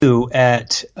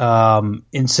at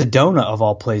in Sedona of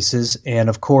all places, and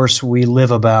of course we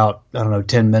live about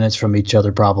 10 minutes from each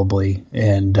other probably,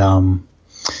 and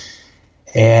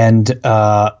and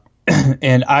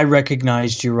I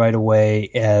recognized you right away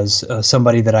as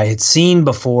somebody that I had seen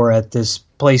before at this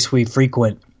place we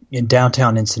frequent in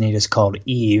downtown Encinitas called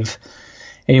Eve.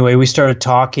 Anyway, we started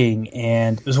talking,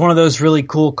 and it was one of those really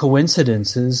cool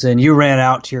coincidences. And you ran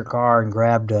out to your car and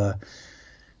grabbed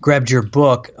your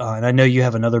book, and I know you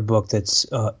have another book that's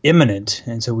imminent,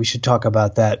 and so we should talk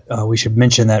about that. We should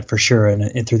mention that for sure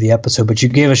in through the episode. But you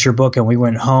gave us your book, and we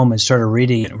went home and started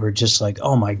reading it, and we're just like,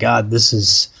 oh my God, this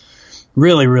is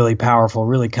really, really powerful,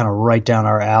 really kind of right down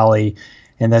our alley.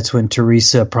 And that's when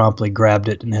Teresa promptly grabbed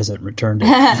it and hasn't returned it.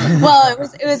 Well,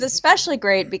 it was especially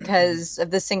great because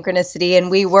of the synchronicity, and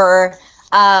we were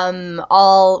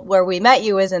all where we met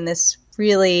you was in this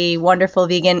really wonderful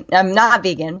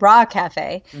raw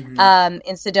cafe in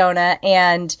Sedona,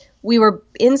 and we were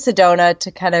in Sedona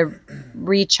to kind of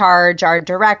recharge our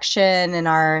direction and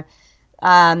our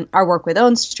work with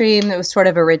OwnStream. It was sort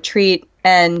of a retreat,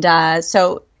 and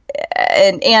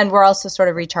and we're also sort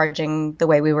of recharging the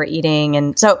way we were eating,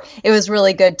 and so it was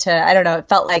really good to, I don't know, it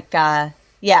felt like that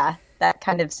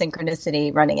kind of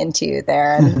synchronicity running into you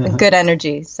there, and good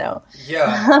energy. So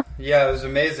yeah, it was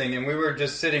amazing, and we were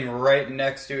just sitting right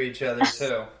next to each other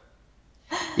too.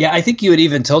 Yeah, I think you had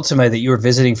even told somebody that you were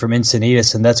visiting from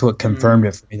Encinitas, and that's what confirmed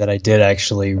it for me that I did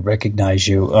actually recognize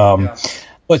you.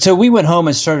 But so we went home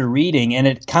and started reading, and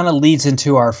it kind of leads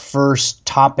into our first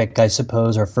topic, I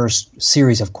suppose, our first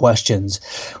series of questions,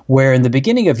 where in the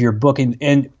beginning of your book,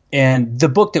 and the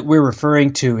book that we're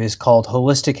referring to is called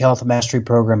Holistic Health Mastery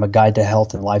Program, A Guide to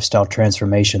Health and Lifestyle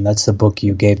Transformation. That's the book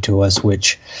you gave to us,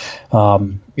 which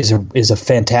is a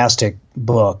fantastic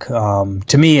book.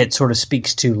 To me, it sort of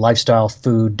speaks to lifestyle,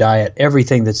 food, diet,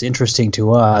 everything that's interesting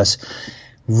to us,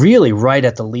 really right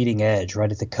at the leading edge,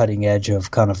 right at the cutting edge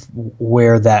of kind of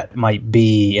where that might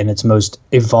be in its most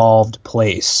evolved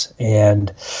place.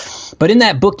 But in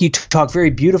that book, you talk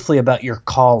very beautifully about your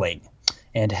calling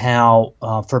and how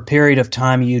for a period of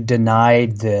time you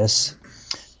denied this.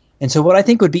 And so what I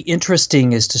think would be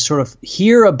interesting is to sort of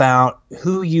hear about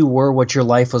who you were, what your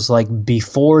life was like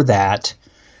before that,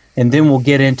 and then we'll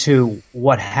get into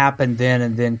what happened then,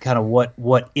 and then kind of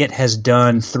what it has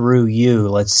done through you,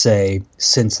 let's say,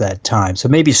 since that time. So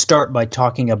maybe start by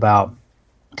talking about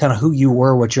kind of who you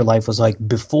were, what your life was like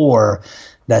before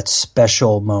that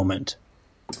special moment.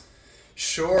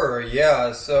 Sure,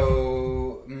 yeah.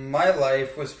 So my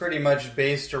life was pretty much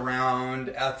based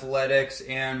around athletics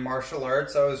and martial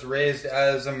arts. I was raised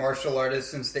as a martial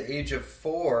artist since the age of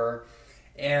 4.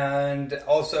 And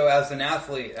also as an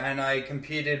athlete, and I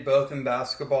competed both in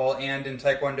basketball and in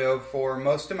Taekwondo for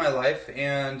most of my life,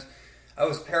 and I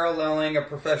was paralleling a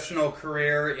professional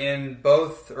career in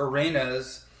both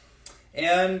arenas,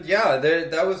 and yeah,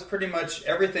 that was pretty much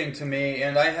everything to me,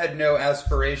 and I had no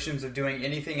aspirations of doing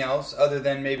anything else other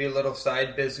than maybe little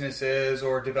side businesses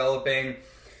or developing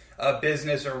a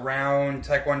business around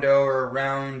Taekwondo or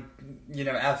around,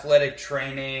 athletic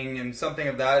training and something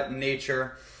of that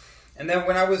nature. And then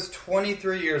when I was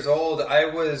 23 years old, I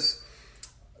was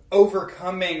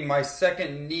overcoming my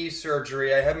second knee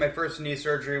surgery. I had my first knee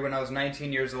surgery when I was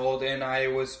 19 years old, and I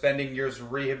was spending years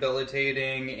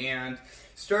rehabilitating and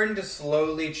starting to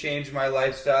slowly change my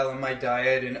lifestyle and my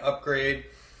diet and upgrade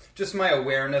just my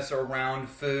awareness around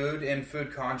food and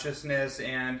food consciousness,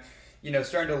 and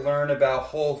starting to learn about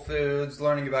whole foods,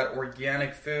 learning about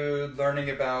organic food, learning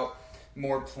about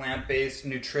more plant-based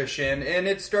nutrition, and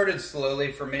it started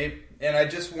slowly for me, and I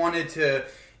just wanted to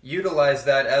utilize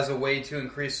that as a way to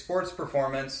increase sports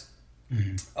performance.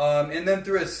 And then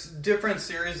through a different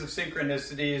series of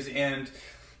synchronicities and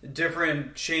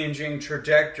different changing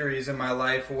trajectories in my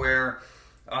life where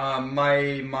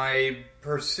my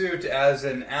pursuit as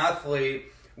an athlete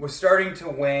was starting to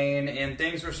wane and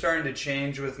things were starting to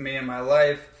change with me in my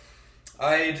life,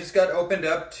 I just got opened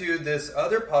up to this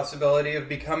other possibility of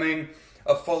becoming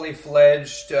a fully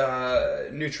fledged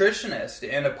nutritionist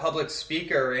and a public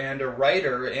speaker and a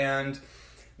writer, and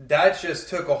that just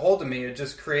took a hold of me. It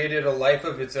just created a life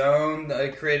of its own.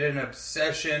 It created an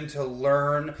obsession to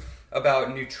learn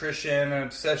about nutrition, an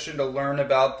obsession to learn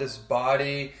about this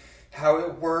body, how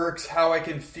it works, how I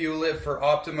can fuel it for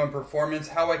optimum performance,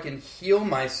 how I can heal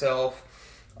myself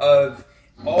of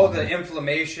all the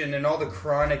inflammation and all the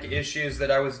chronic issues that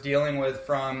I was dealing with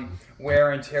from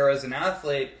wear and tear as an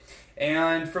athlete.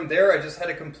 And from there, I just had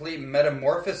a complete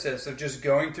metamorphosis of just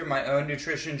going through my own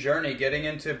nutrition journey, getting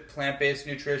into plant-based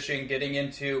nutrition, getting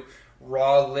into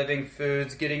raw living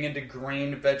foods, getting into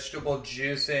green vegetable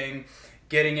juicing,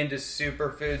 getting into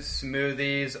superfoods,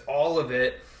 smoothies, all of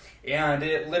it. And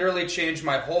it literally changed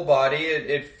my whole body.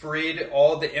 It freed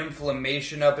all the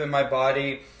inflammation up in my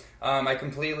body. I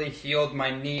completely healed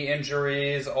my knee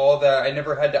injuries, all that. I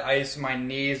never had to ice my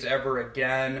knees ever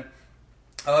again.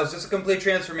 It was just a complete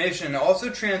transformation. It also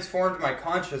transformed my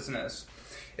consciousness.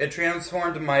 It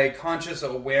transformed my conscious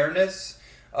awareness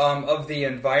of the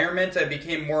environment. I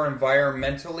became more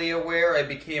environmentally aware. I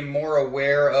became more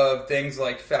aware of things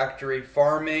like factory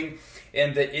farming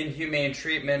and the inhumane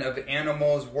treatment of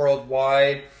animals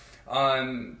worldwide,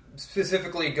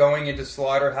 specifically going into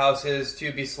slaughterhouses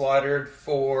to be slaughtered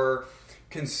for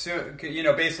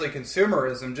basically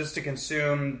consumerism, just to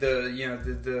consume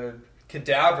the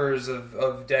cadavers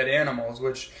of dead animals,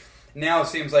 which now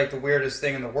seems like the weirdest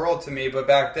thing in the world to me. But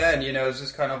back then, it was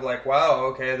just kind of like, wow,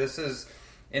 okay, this is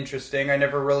interesting. I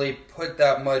never really put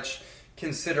that much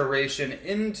consideration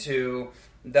into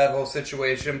that whole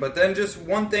situation, but then just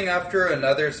one thing after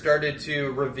another started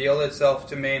to reveal itself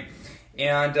to me,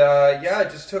 and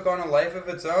it just took on a life of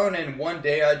its own. And one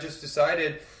day I just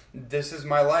decided, this is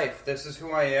my life, this is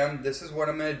who I am, this is what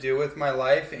I'm going to do with my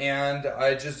life, and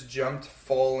I just jumped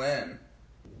full in.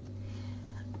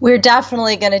 We're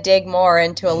definitely going to dig more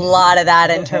into a lot of that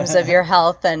in terms of your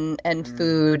health and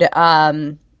food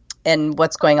and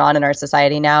what's going on in our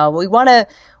society now. We want to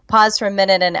pause for a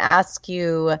minute and ask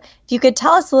you if you could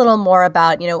tell us a little more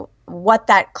about, what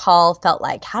that call felt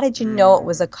like. How did you know it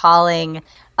was a calling?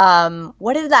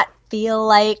 What did that feel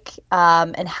like?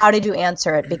 And how did you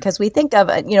answer it? Because we think of,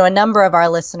 a number of our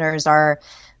listeners are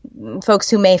folks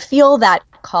who may feel that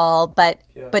call, but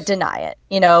deny it,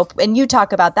 and you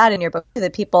talk about that in your book,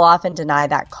 that people often deny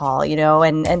that call,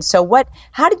 and so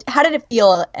how did it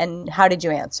feel and how did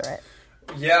you answer it?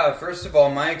 Yeah, first of all,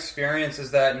 my experience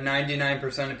is that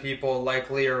 99% of people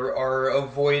likely are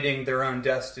avoiding their own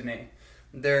destiny.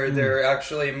 They're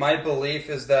actually, my belief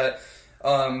is that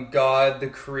God, the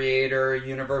creator,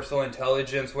 universal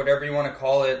intelligence, whatever you want to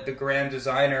call it, the grand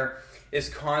designer, is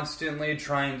constantly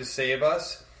trying to save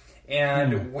us.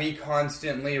 And we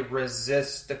constantly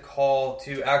resist the call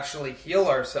to actually heal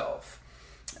ourselves.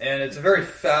 And it's a very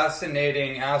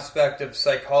fascinating aspect of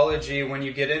psychology when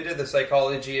you get into the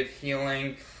psychology of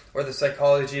healing or the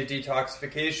psychology of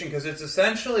detoxification, because it's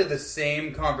essentially the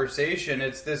same conversation.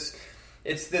 It's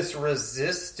this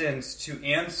resistance to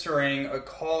answering a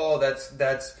call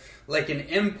that's like an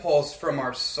impulse from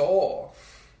our soul.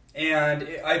 And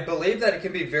I believe that it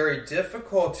can be very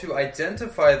difficult to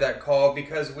identify that call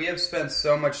because we have spent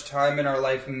so much time in our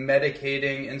life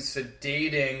medicating and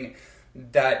sedating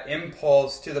that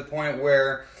impulse to the point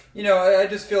where, I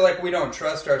just feel like we don't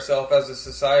trust ourselves as a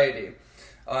society.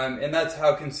 And that's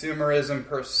how consumerism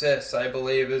persists, I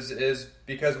believe, is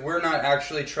because we're not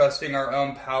actually trusting our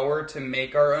own power to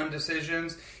make our own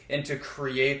decisions and to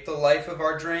create the life of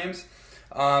our dreams.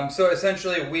 So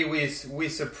essentially, we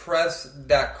suppress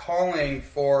that calling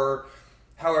for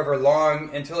however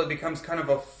long until it becomes kind of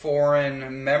a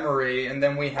foreign memory, and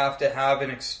then we have to have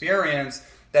an experience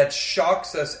that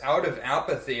shocks us out of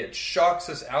apathy. It shocks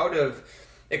us out of,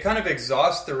 it kind of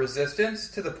exhausts the resistance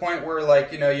to the point where,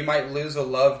 like, you might lose a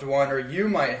loved one, or you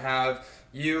might have,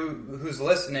 you who's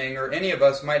listening, or any of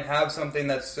us might have something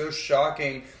that's so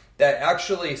shocking that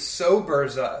actually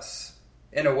sobers us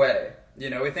in a way.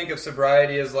 We think of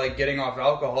sobriety as like getting off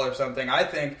alcohol or something. I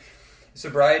think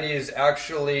sobriety is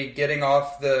actually getting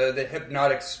off the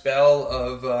hypnotic spell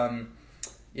of, a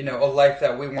life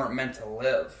that we weren't meant to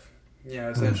live.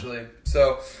 Essentially.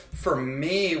 So for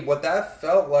me, what that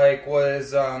felt like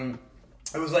was,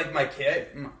 it was like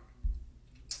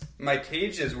my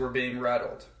cages were being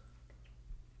rattled.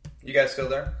 You guys still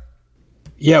there?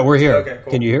 Yeah, we're here. Okay,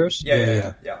 cool. Can you hear us?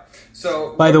 Yeah.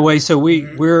 So, by the way, so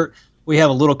we have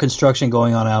a little construction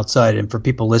going on outside, and for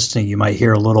people listening, you might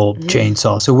hear a little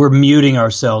chainsaw. So we're muting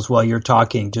ourselves while you're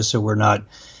talking, just so we're not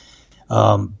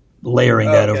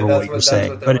layering that over what you're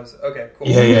saying. Okay, cool.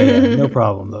 Yeah. No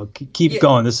problem, though. Keep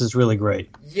going. This is really great.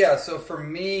 Yeah, so for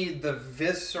me, the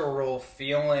visceral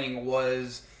feeling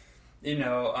was,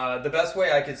 the best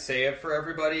way I could say it for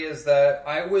everybody is that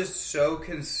I was so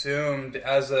consumed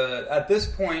at this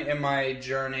point in my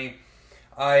journey,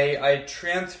 I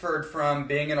transferred from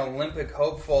being an Olympic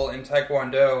hopeful in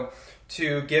Taekwondo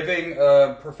to giving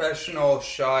a professional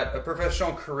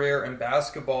career in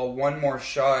basketball one more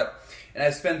shot. And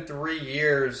I spent 3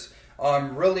 years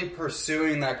really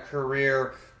pursuing that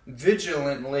career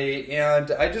vigilantly.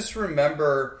 And I just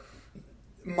remember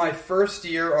my first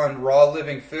year on raw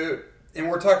living food. And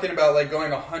we're talking about like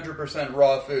going 100%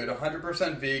 raw food,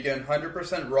 100% vegan,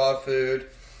 100% raw food.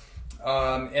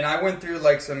 And I went through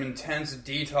like some intense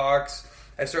detox.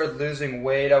 I started losing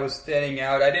weight. I was thinning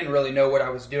out. I didn't really know what I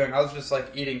was doing. I was just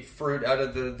like eating fruit out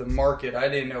of the market. I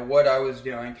didn't know what I was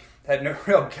doing. I had no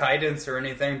real guidance or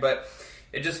anything, but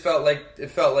it just felt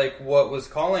like what was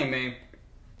calling me.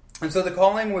 And so the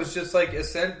calling was just like,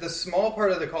 the small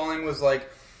part of the calling was like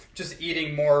just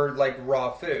eating more like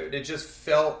raw food. It just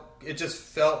felt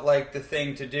like the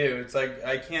thing to do. It's like,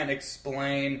 I can't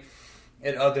explain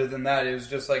it other than that. It was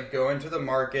just like going to the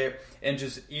market and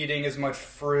just eating as much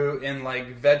fruit and like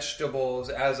vegetables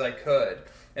as I could.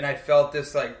 And I felt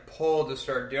this like pull to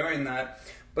start doing that.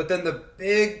 But then the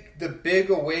big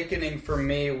awakening for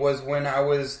me was when I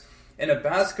was in a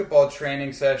basketball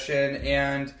training session,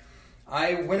 and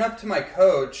I went up to my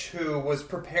coach, who was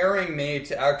preparing me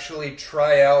to actually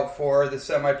try out for the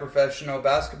semi-professional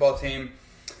basketball team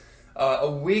a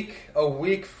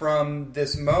week from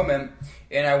this moment.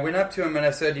 And I went up to him and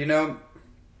I said,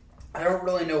 I don't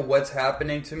really know what's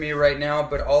happening to me right now,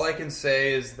 but all I can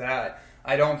say is that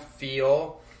I don't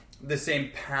feel the same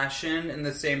passion and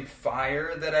the same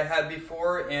fire that I had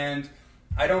before, and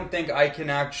I don't think I can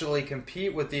actually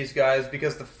compete with these guys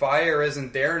because the fire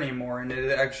isn't there anymore, and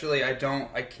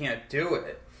I can't do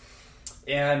it.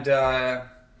 And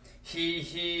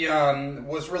he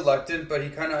was reluctant, but he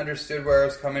kind of understood where I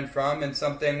was coming from, and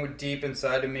something deep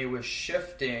inside of me was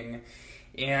shifting.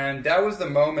 And that was the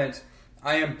moment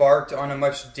I embarked on a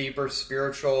much deeper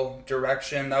spiritual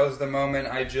direction. That was the moment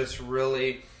I just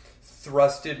really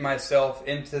thrusted myself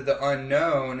into the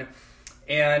unknown,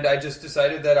 and I just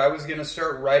decided that I was going to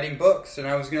start writing books, and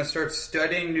I was going to start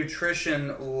studying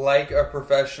nutrition like a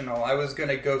professional. I was going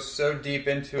to go so deep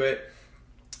into it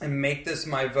and make this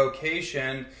my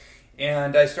vocation.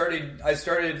 And I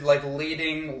started like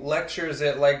leading lectures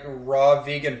at like raw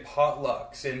vegan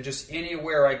potlucks and just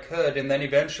anywhere I could. And then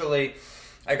eventually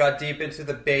I got deep into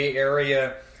the Bay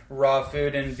Area raw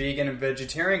food and vegan and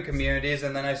vegetarian communities,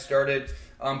 and then I started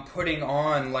putting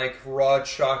on like raw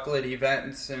chocolate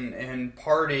events and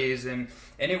parties and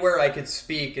anywhere I could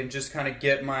speak and just kind of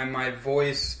get my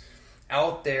voice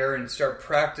out there and start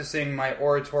practicing my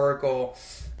oratorical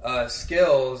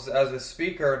skills as a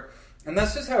speaker. And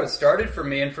that's just how it started for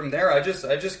me. And from there, I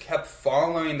just kept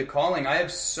following the calling. I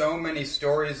have so many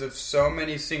stories of so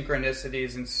many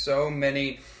synchronicities and so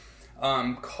many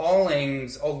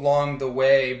callings along the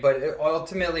way. But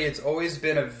ultimately, it's always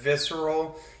been a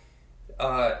visceral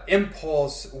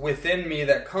impulse within me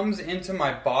that comes into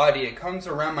my body. It comes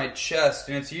around my chest,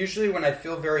 and it's usually when I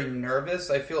feel very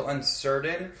nervous, I feel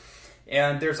uncertain,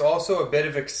 and there's also a bit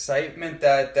of excitement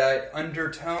that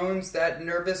undertones that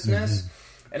nervousness.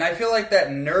 Mm-hmm. And I feel like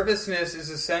that nervousness is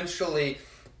essentially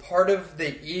part of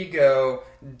the ego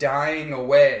dying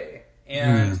away,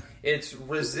 and it's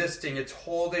resisting, it's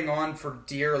holding on for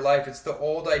dear life. It's the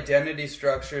old identity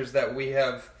structures that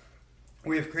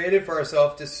we've created for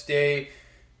ourselves to stay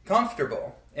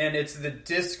comfortable. And it's the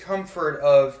discomfort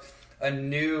of a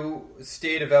new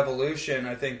state of evolution,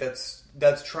 I think,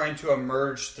 that's trying to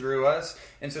emerge through us.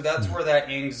 And so that's where that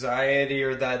anxiety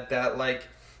or that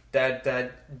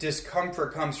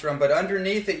discomfort comes from. But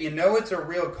underneath it, it's a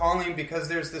real calling because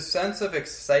there's this sense of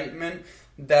excitement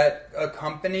that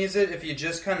accompanies it if you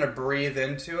just kind of breathe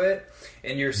into it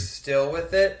and you're still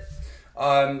with it.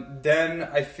 Then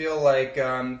I feel like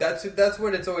that's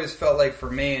what it's always felt like for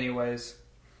me, anyways.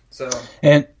 So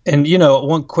and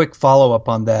one quick follow up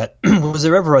on that: was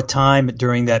there ever a time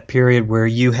during that period where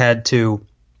you had to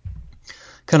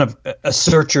kind of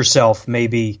assert yourself,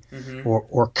 maybe,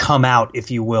 or come out,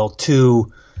 if you will,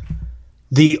 to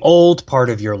the old part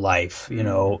of your life?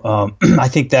 I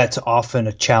think that's often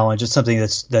a challenge. It's something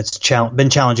that's been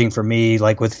challenging for me,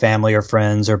 like with family or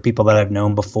friends or people that I've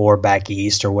known before back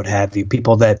east or what have you,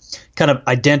 people that kind of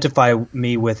identify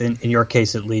me with, in your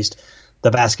case at least, the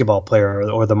basketball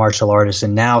player or the martial artist.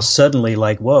 And now suddenly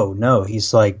like, whoa, no,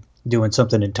 he's like doing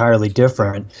something entirely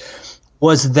different.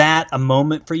 Was that a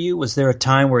moment for you? Was there a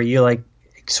time where you like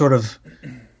sort of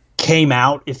came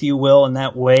out, if you will, in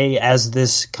that way as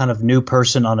this kind of new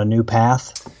person on a new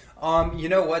path? You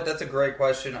know what? That's a great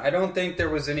question. I don't think there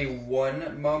was any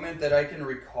one moment that I can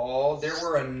recall. There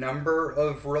were a number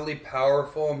of really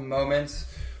powerful moments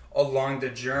along the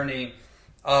journey.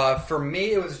 For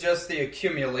me, it was just the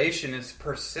accumulation, it's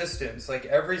persistence. Like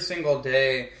every single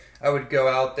day I would go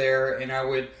out there and I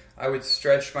would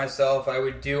stretch myself. I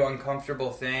would do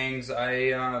uncomfortable things.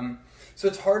 So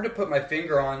it's hard to put my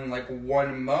finger on like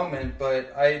one moment,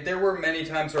 but there were many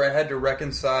times where I had to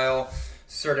reconcile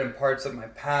certain parts of my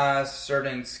past,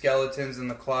 certain skeletons in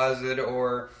the closet,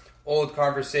 or old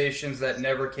conversations that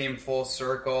never came full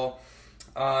circle.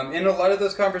 And a lot of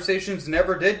those conversations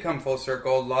never did come full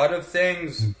circle. A lot of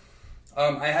things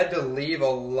I had to leave a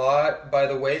lot by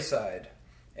the wayside.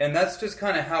 And that's just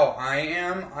kind of how I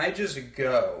am. I just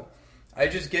go. I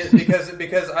just get,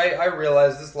 because I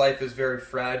realize this life is very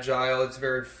fragile, it's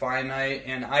very finite,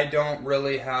 and I don't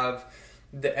really have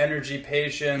the energy,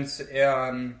 patience,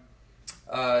 or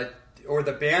the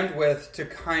bandwidth to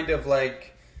kind of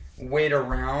like wait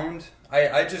around.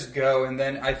 I just go, and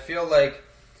then I feel like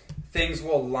things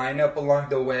will line up along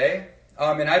the way.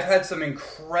 And I've had some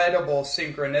incredible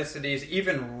synchronicities,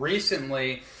 even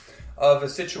recently, of a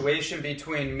situation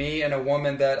between me and a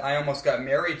woman that I almost got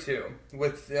married to,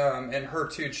 with and her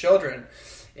 2 children.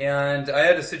 And I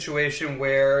had a situation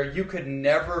where you could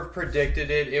never have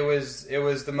predicted it. It was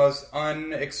the most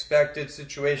unexpected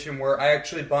situation where I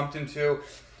actually bumped into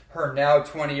her now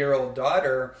 20-year-old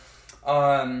daughter.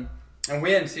 And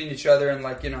we hadn't seen each other in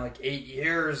like 8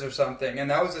 years or something.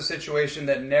 And that was a situation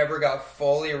that never got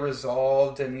fully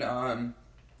resolved. And,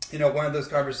 one of those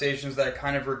conversations that I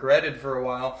kind of regretted for a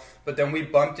while. But then we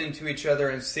bumped into each other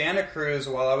in Santa Cruz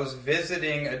while I was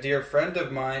visiting a dear friend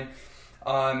of mine.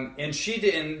 And she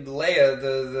didn't,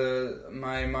 Leia,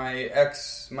 my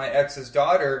ex's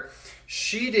daughter,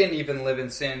 she didn't even live in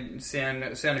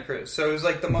Santa Cruz. So it was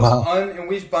like the most and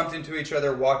we bumped into each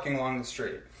other walking along the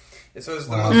street. So it was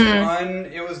the most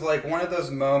it was like one of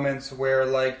those moments where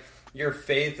like your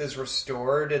faith is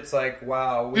restored. It's like,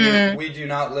 wow, we do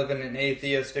not live in an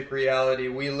atheistic reality.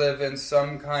 We live in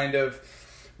some kind of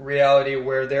reality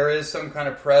where there is some kind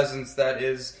of presence that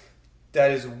is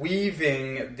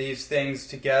weaving these things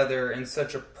together in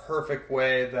such a perfect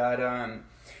way that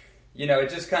it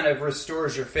just kind of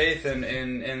restores your faith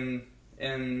in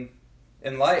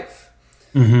life.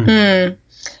 Mm-hmm.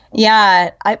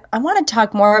 Yeah, I want to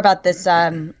talk more about this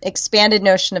expanded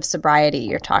notion of sobriety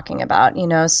you're talking about.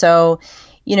 So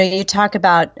you talk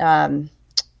about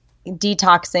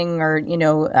detoxing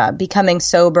or becoming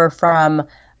sober from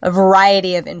a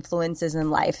variety of influences in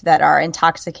life that are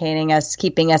intoxicating us,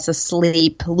 keeping us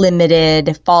asleep,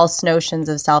 limited, false notions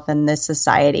of self in this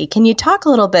society. Can you talk a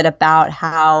little bit about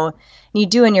how, you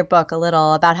do in your book a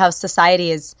little, about how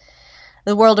society is,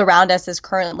 the world around us is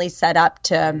currently set up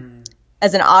to,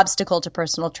 as an obstacle to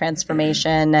personal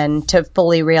transformation and to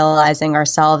fully realizing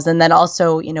ourselves, and then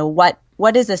also,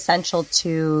 what is essential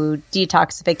to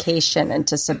detoxification and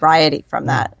to sobriety from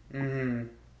that? Mm-hmm.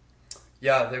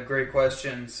 Yeah, they're great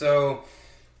questions. So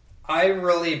I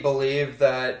really believe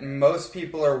that most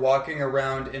people are walking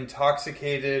around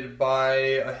intoxicated by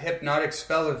a hypnotic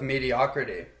spell of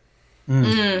mediocrity.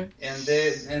 And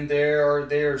they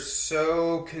are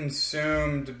so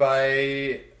consumed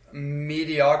by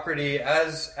mediocrity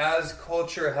as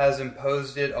culture has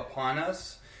imposed it upon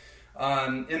us,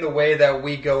 in the way that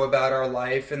we go about our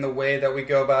life, in the way that we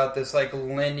go about this like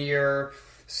linear,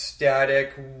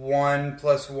 static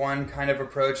 1+1 kind of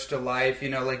approach to life.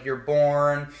 Like you're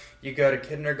born, you go to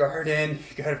kindergarten,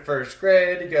 you go to first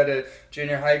grade, you go to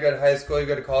junior high, you go to high school, you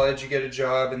go to college, you get a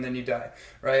job, and then you die,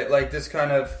 right? Like this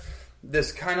kind of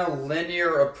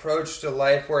linear approach to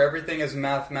life where everything is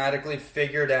mathematically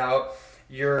figured out.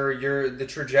 The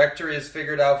trajectory is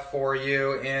figured out for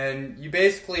you, and you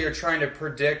basically are trying to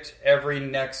predict every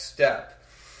next step.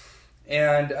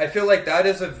 And I feel like that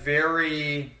is a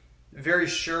very, very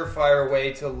surefire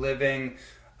way to living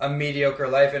a mediocre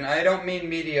life. And I don't mean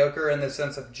mediocre in the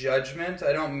sense of judgment.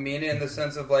 I don't mean it in the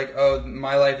sense of like, oh,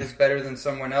 my life is better than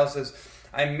someone else's.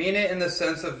 I mean it in the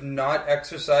sense of not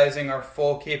exercising our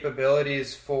full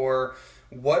capabilities for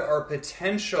what our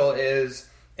potential is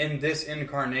in this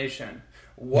incarnation.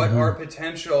 What our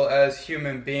potential as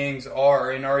human beings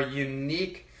are, in our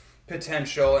unique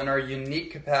potential and our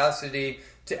unique capacity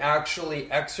to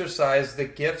actually exercise the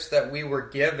gifts that we were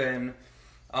given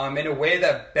in a way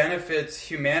that benefits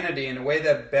humanity, in a way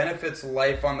that benefits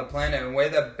life on the planet, in a way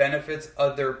that benefits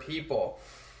other people,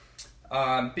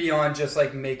 beyond just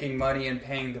like making money and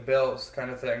paying the bills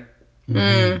kind of thing.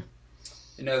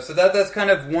 So that's kind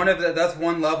of that's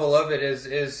one level of it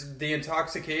is the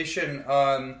intoxication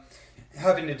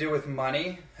having to do with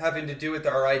money, having to do with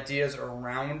our ideas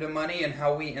around money and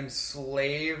how we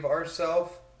enslave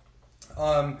ourselves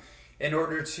in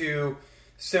order to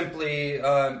simply,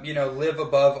 live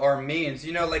above our means.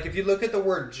 Like if you look at the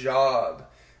word job,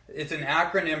 it's an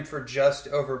acronym for just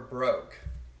over broke.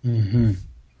 Mm-hmm.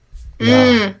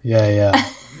 Yeah.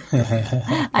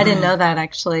 I didn't know that,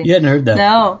 actually. You hadn't heard that?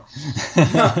 No.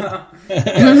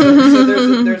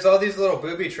 So there's all these little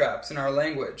booby traps in our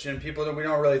language, and we don't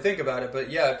really think about it. But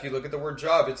yeah, if you look at the word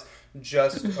job, it's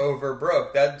just over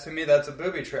broke. That, to me, that's a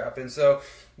booby trap. And so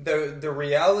the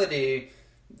reality,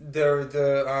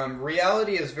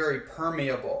 reality is very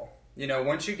permeable.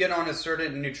 Once you get on a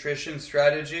certain nutrition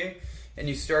strategy, and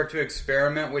you start to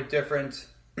experiment with different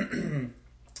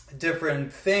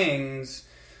things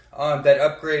that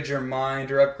upgrade your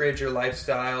mind or upgrade your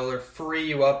lifestyle or free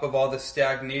you up of all the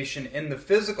stagnation in the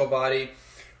physical body,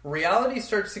 reality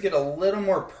starts to get a little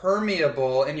more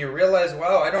permeable, and you realize,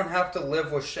 wow, I don't have to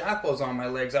live with shackles on my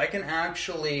legs. I can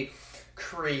actually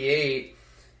create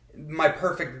my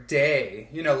perfect day.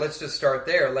 Let's just start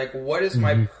there. Like, what does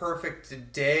my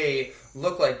perfect day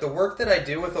look like? The work that I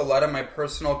do with a lot of my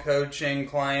personal coaching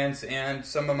clients and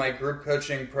some of my group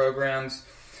coaching programs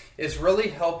is really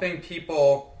helping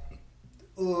people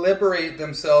liberate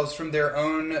themselves from their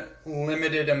own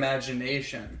limited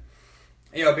imagination.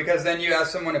 Because then you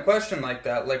ask someone a question like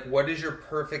that, like, what does your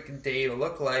perfect day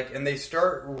look like? And they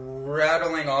start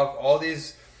rattling off all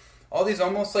these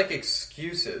almost like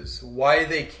excuses why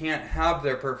they can't have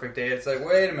their perfect day. It's like,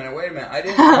 wait a minute. I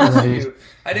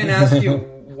didn't ask you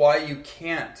why you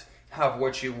can't have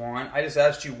what you want. I just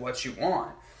asked you what you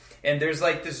want. And there's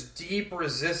like this deep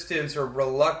resistance or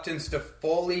reluctance to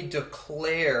fully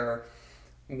declare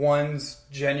one's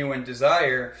genuine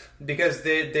desire because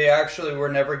they actually were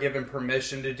never given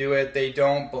permission to do it. They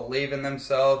don't believe in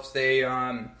themselves. They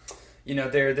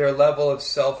their level of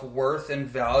self-worth and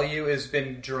value has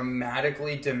been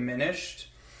dramatically diminished.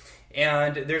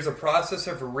 And there's a process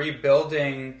of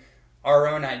rebuilding our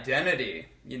own identity,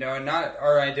 and not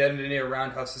our identity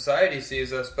around how society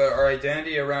sees us, but our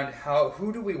identity around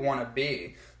who do we want to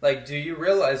be? Like, do you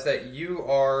realize that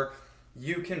you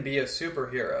can be a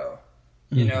superhero?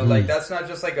 Like, that's not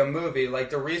just like a movie. Like,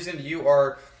 the reason you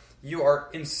are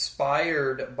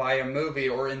inspired by a movie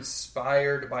or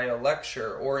inspired by a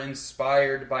lecture or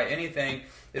inspired by anything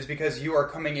is because you are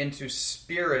coming into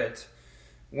spirit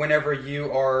whenever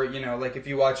you are, like if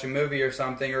you watch a movie or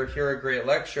something or hear a great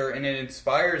lecture and it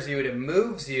inspires you and it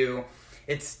moves you,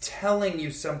 it's telling you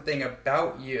something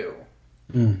about you.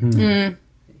 So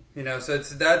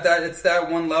it's that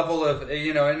one level of,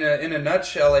 in a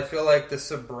nutshell, I feel like the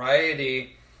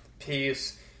sobriety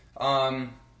piece,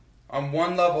 on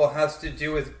one level has to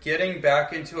do with getting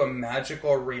back into a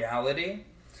magical reality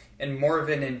and more of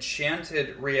an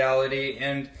enchanted reality,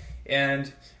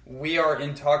 and we are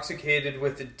intoxicated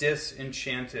with the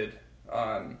disenchanted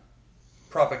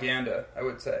propaganda, I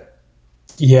would say.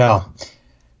 Yeah.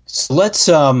 So let's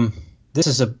this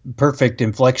is a perfect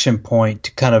inflection point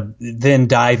to kind of then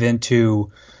dive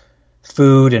into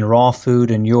food and raw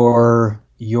food and your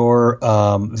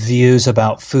views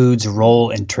about food's role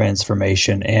in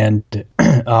transformation. And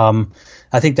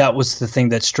I think that was the thing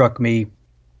that struck me,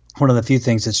 one of the few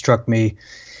things that struck me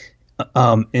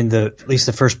in at least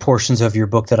the first portions of your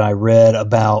book that I read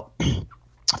about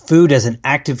food as an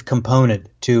active component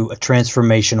to a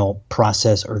transformational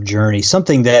process or journey,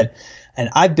 something that, and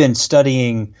I've been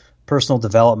studying personal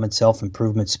development,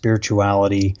 self-improvement,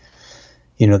 spirituality,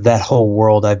 that whole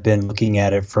world. I've been looking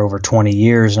at it for over 20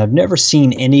 years, and I've never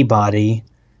seen anybody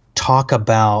talk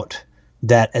about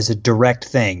that as a direct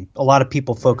thing. A lot of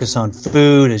people focus on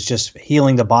food as just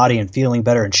healing the body and feeling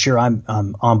better, and sure, I'm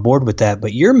on board with that,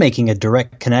 but you're making a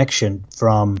direct connection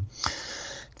from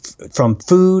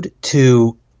food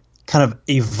to kind of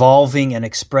evolving and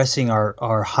expressing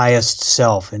our highest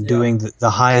self and doing the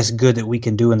highest good that we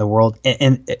can do in the world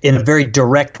in a very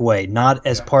direct way, not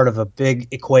as part of a big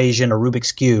equation or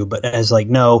Rubik's Cube, but as like,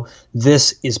 no,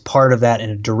 this is part of that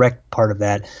and a direct part of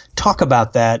that. Talk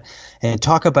about that and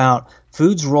talk about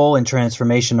food's role in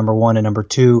transformation, number one, and number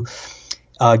two,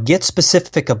 get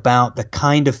specific about the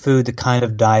kind of food, the kind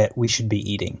of diet we should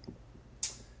be eating.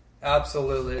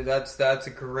 Absolutely. That's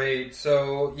great.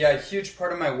 So, yeah, a huge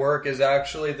part of my work is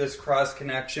actually this cross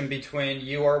connection between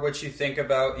you are what you think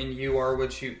about and you are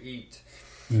what you eat.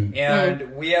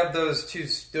 And we have those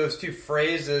two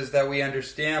phrases that we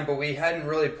understand, but we hadn't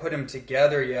really put them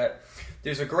together yet.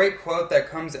 There's a great quote that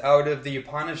comes out of the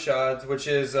Upanishads, which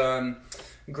is a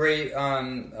great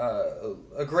kind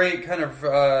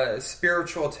of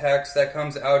spiritual text that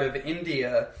comes out of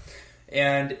India.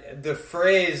 And the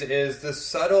phrase is, the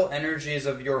subtle energies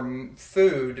of your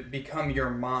food become your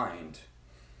mind.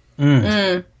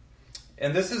 And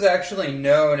this is actually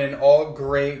known in all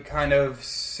great kind of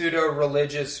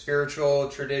pseudo-religious spiritual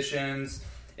traditions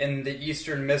in the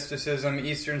Eastern mysticism,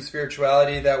 Eastern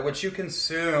spirituality, that what you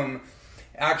consume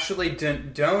actually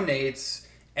donates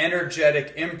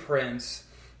energetic imprints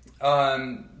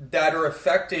that are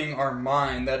affecting our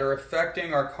mind, that are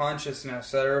affecting our consciousness,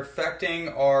 that are affecting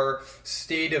our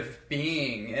state of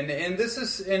being. And this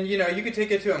is, and you could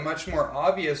take it to a much more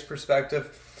obvious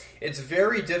perspective. It's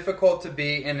very difficult to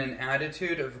be in an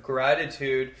attitude of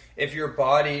gratitude if your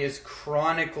body is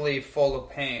chronically full of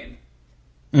pain.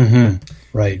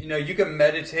 Right. You can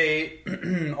meditate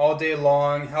all day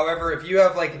long. However, if you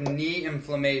have like knee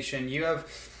inflammation, you have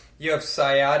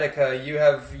sciatica, you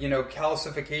have,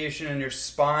 calcification in your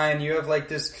spine, you have like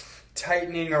this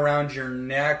tightening around your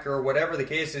neck or whatever the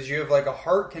case is, you have like a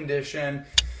heart condition,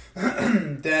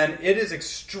 then it is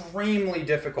extremely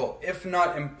difficult, if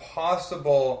not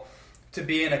impossible, to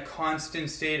be in a constant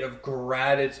state of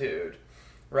gratitude,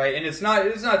 right? And it's not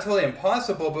totally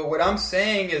impossible, but what I'm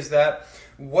saying is that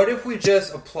what if we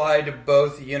just applied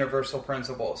both universal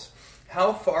principles?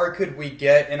 How far could we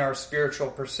get in our spiritual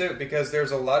pursuit? Because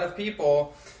there's a lot of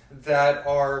people that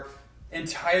are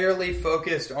entirely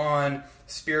focused on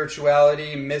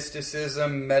spirituality,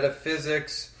 mysticism,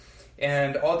 metaphysics,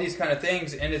 and all these kind of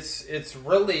things, and it's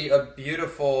really a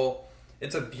beautiful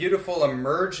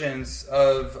emergence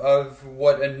of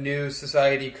what a new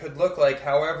society could look like.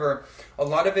 However, a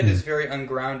lot of it is very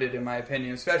ungrounded, in my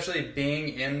opinion, especially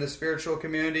being in the spiritual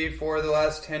community for the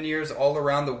last 10 years all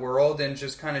around the world and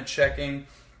just kind of checking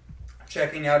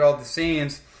out all the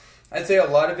scenes. I'd say a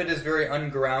lot of it is very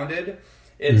ungrounded.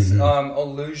 It's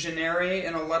illusionary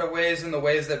in a lot of ways, in the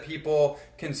ways that people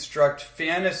construct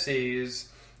fantasies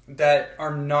that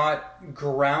are not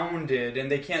grounded, and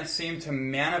they can't seem to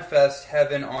manifest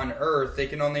heaven on earth. They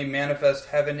can only manifest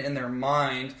heaven in their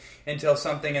mind until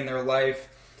something in their life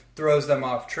throws them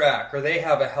off track, or they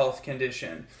have a health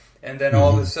condition, and then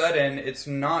all of a sudden it's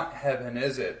not heaven,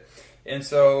 is it? And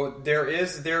so there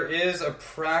is a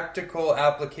practical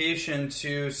application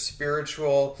to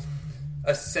spiritual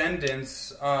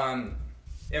ascendance.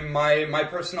 And my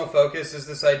personal focus is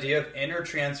this idea of inner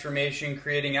transformation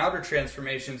creating outer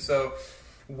transformation. So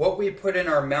what we put in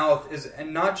our mouth is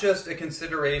not just a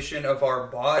consideration of our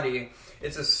body,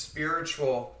 it's a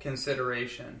spiritual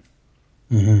consideration.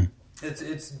 Mm-hmm.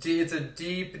 It's a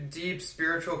deep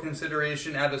spiritual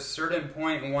consideration at a certain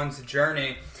point in one's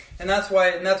journey. And that's why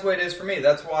it is for me.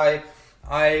 That's why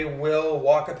I will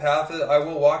walk a path. I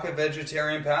will walk a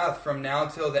vegetarian path from now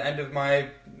till the end of my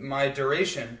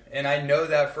duration, and I know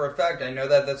that for a fact. I know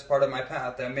that that's part of my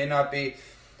path. That may not be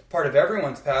part of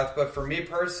everyone's path, but for me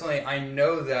personally, I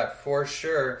know that for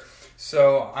sure.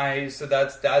 So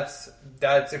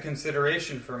that's a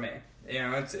consideration for me.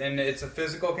 It's a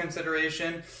physical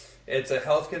consideration, it's a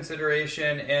health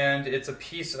consideration, and it's a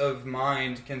peace of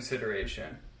mind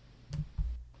consideration.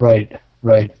 Right.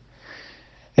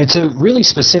 And so really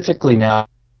specifically now,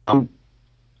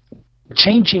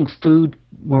 changing food,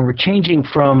 when we're changing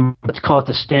from, let's call it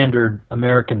the standard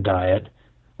American diet,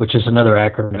 which is another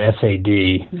acronym,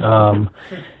 SAD.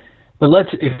 But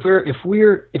if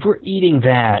we're eating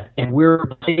that and we're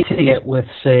replacing it with,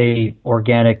 say,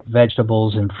 organic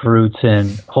vegetables and fruits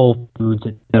and whole foods,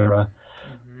 etc.,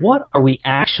 what are we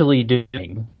actually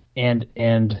doing?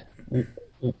 And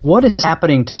what is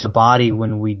happening to the body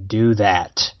when we do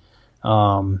that?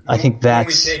 I think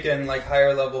that's... When we take in like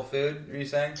higher level food, are you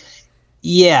saying?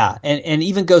 Yeah, and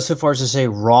even go so far as to say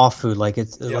raw food. Like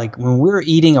like when we're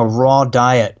eating a raw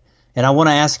diet, and I want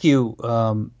to ask you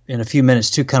in a few minutes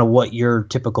too, kind of what your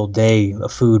typical day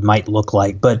of food might look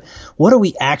like. But what are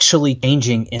we actually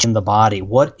changing in the body?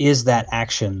 What is that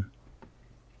action?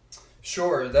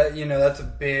 Sure, that's a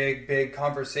big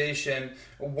conversation.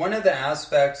 One of the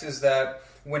aspects is that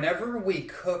whenever we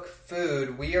cook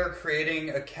food, we are creating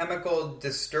a chemical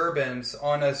disturbance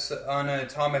on an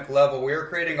atomic level. We are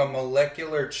creating a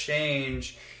molecular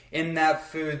change in that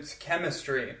food's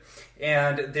chemistry.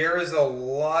 And there is a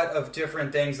lot of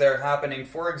different things that are happening.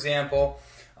 For example,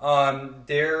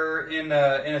 there in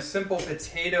a simple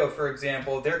potato, for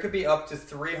example, there could be up to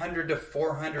 300 to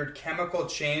 400 chemical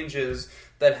changes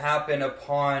that happen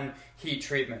upon heat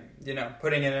treatment,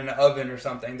 putting it in an oven or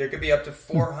something. There could be up to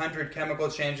 400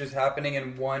 chemical changes happening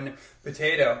in one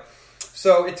potato.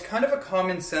 So it's kind of a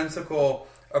commonsensical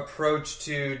approach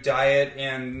to diet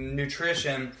and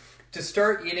nutrition to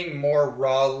start eating more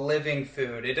raw living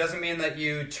food. It doesn't mean that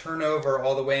you turn over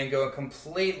all the way and go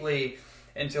completely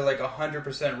into like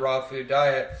 100% raw food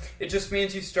diet. It just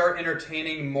means you start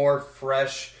entertaining more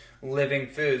fresh living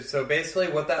foods. So basically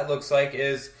what that looks like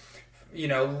is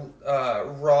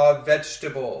raw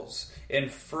vegetables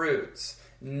and fruits,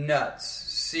 nuts,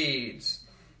 seeds,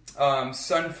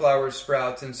 sunflower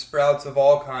sprouts and sprouts of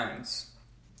all kinds,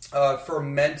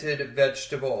 fermented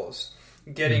vegetables,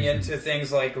 getting into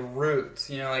things like roots,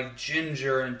 like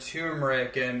ginger and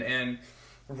turmeric and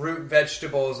root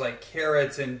vegetables like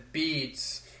carrots and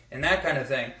beets and that kind of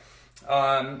thing.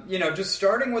 Just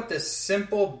starting with the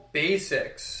simple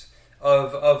basics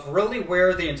of really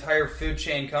where the entire food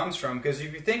chain comes from. Because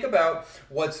if you think about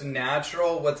what's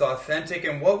natural, what's authentic,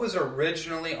 and what was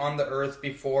originally on the earth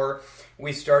before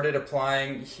we started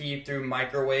applying heat through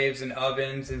microwaves and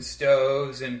ovens and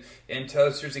stoves and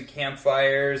toasters and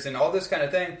campfires and all this kind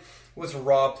of thing, was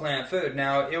raw plant food.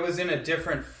 Now, it was in a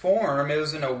different form. It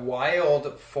was in a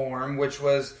wild form, which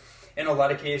was, in a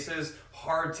lot of cases,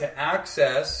 hard to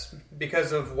access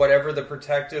because of whatever the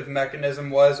protective mechanism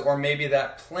was, or maybe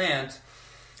that plant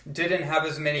didn't have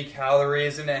as many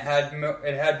calories and it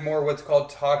had more what's called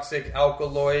toxic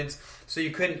alkaloids, so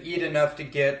you couldn't eat enough to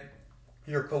get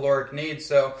your caloric needs.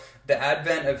 So the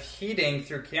advent of heating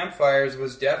through campfires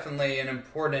was definitely an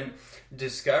important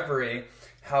discovery.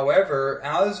 However,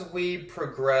 as we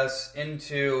progress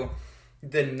into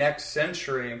the next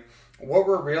century, what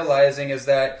we're realizing is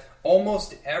that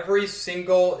almost every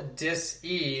single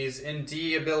dis-ease and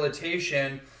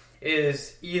debilitation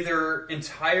is either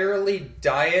entirely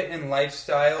diet and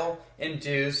lifestyle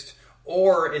induced,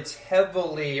 or it's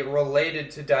heavily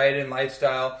related to diet and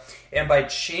lifestyle. And by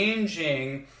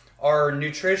changing our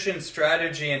nutrition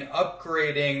strategy and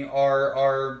upgrading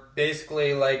our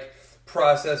basically like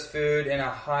processed food and a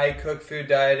high cooked food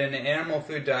diet and an animal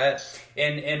food diet,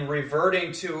 and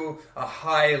reverting to a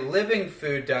high living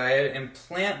food diet and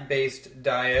plant-based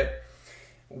diet,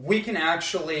 we can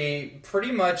actually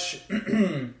pretty much,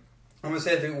 I'm going to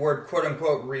say the word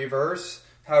quote-unquote reverse,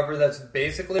 however that's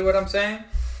basically what I'm saying.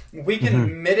 We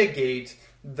can mitigate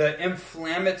the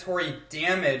inflammatory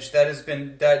damage that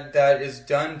is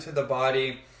done to the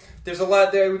body. There's a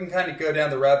lot there. We can kind of go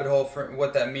down the rabbit hole for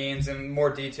what that means and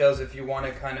more details if you want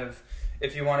to kind of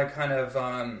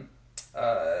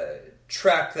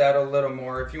track that a little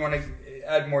more. If you want to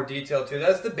add more detail to it.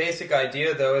 That's the basic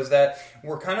idea, though, is that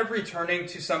we're kind of returning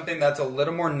to something that's a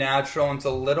little more natural and it's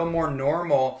a little more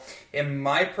normal. And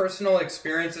my personal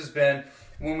experience has been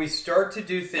when we start to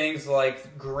do things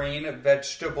like green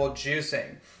vegetable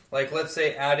juicing. Like, let's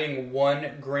say adding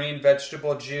one green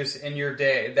vegetable juice in your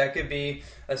day. That could be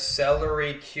a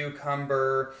celery,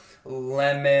 cucumber,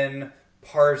 lemon,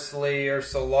 parsley, or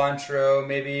cilantro.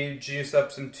 Maybe juice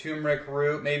up some turmeric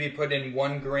root. Maybe put in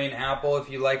one green apple if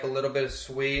you like a little bit of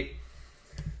sweet.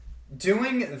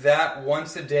 Doing that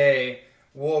once a day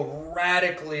will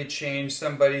radically change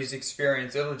somebody's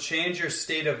experience. It'll change your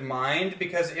state of mind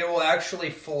because it will actually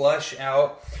flush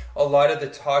out a lot of the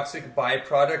toxic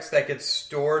byproducts that get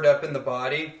stored up in the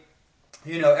body.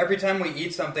 You know, every time we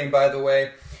eat something, by the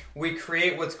way, we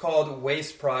create what's called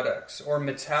waste products or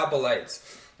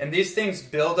metabolites. And these things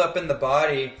build up in the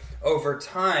body over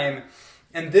time.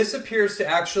 And this appears to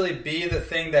actually be the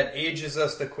thing that ages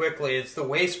us the quickly. It's the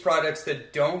waste products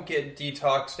that don't get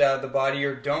detoxed out of the body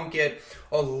or don't get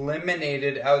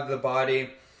eliminated out of the body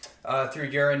through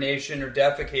urination or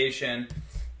defecation.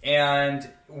 And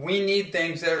we need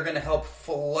things that are going to help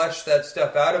flush that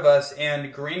stuff out of us.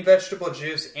 And green vegetable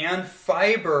juice and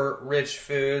fiber-rich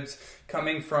foods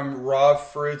coming from raw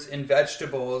fruits and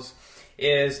vegetables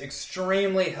is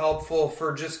extremely helpful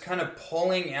for just kind of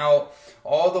pulling out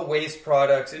all the waste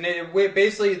products. And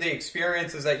basically the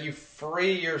experience is that you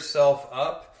free yourself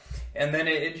up and then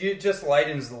it just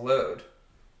lightens the load.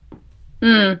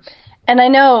 And I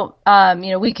know,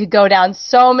 we could go down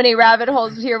so many rabbit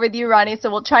holes here with you, Ronnie,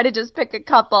 so we'll try to just pick a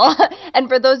couple. And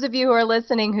for those of you who are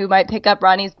listening who might pick up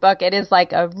Ronnie's book, it is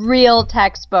like a real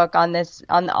textbook on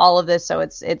all of this. So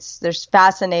there's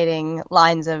fascinating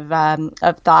lines of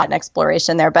thought and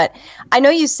exploration there. But I know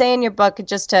you say in your book,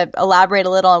 just to elaborate a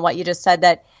little on what you just said,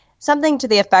 that something to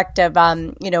the effect of,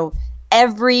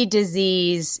 every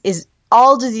disease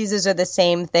all diseases are the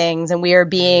same things, and we are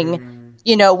being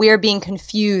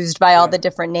confused by all the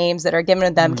different names that are given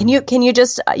to them. Can you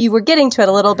just, you were getting to it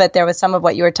a little bit there with some of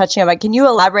what you were touching on, but can you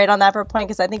elaborate on that for a point?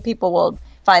 Because I think people will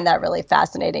find that really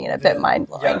fascinating and a bit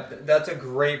mind-blowing. Yeah, that's a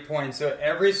great point. So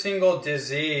every single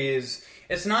disease,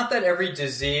 it's not that every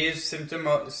disease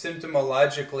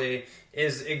symptomologically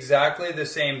is exactly the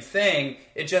same thing.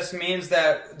 It just means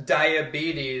that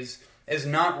diabetes is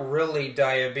not really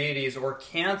diabetes, or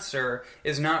cancer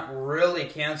is not really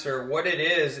cancer. What it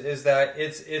is that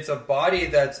it's a body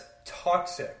that's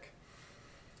toxic.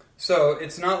 So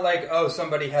it's not like, oh,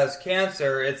 somebody has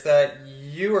cancer. It's that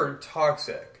you are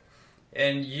toxic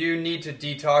and you need to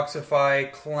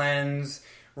detoxify, cleanse,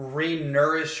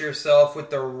 re-nourish yourself with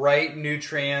the right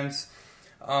nutrients,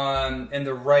 and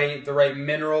the right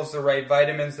minerals, the right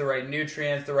vitamins, the right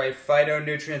nutrients, the right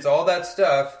phytonutrients, all that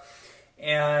stuff,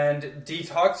 and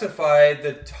detoxify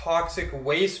the toxic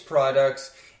waste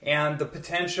products and the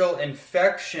potential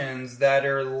infections that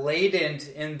are latent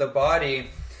in the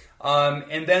body.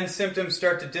 And then symptoms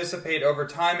start to dissipate over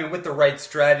time, and with the right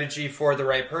strategy for the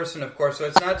right person, of course. So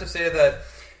it's not to say that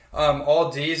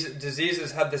all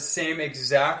diseases have the same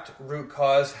exact root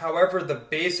cause. However, the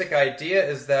basic idea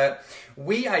is that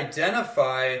we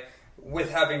identify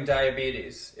with having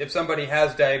diabetes. If somebody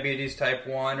has diabetes type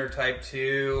 1 or type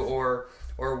 2 or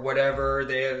whatever,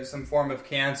 they have some form of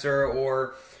cancer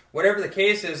or whatever the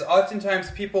case is,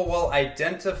 oftentimes people will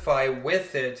identify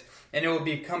with it and it will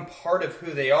become part of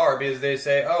who they are because they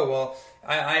say, oh, well,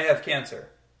 I have cancer.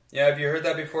 Yeah, have you heard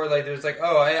that before? Like, there's like,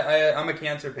 oh, I'm a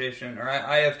cancer patient, or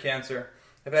I have cancer.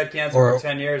 I've had cancer for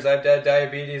 10 years. I've had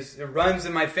diabetes. It runs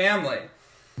in my family.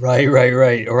 Right.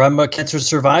 Or I'm a cancer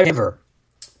survivor.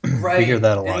 Right. We hear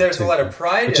that a lot, and there's too. a lot of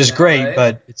pride which in is that, great, right?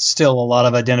 but it's still a lot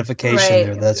of identification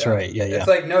there. That's Yeah. right. Yeah. It's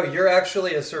like, no, you're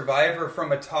actually a survivor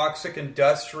from a toxic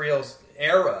industrial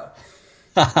era.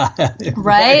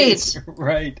 Right.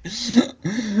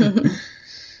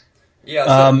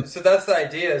 Yeah, so that's the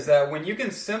idea, is that when you can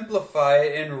simplify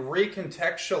and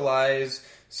recontextualize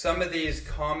some of these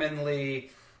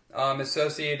commonly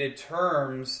associated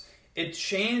terms, it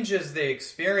changes the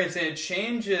experience and it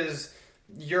changes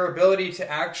your ability to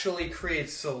actually create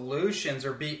solutions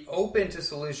or be open to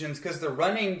solutions, because the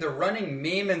running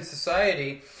meme in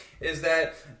society is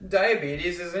that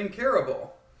diabetes is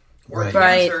incurable. Or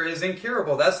cancer is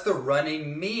incurable. That's the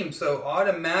running meme. So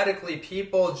automatically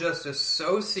people just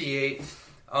associate,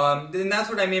 and that's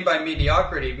what I mean by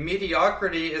mediocrity.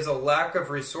 Mediocrity is a lack of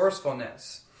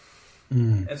resourcefulness.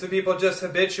 And so people just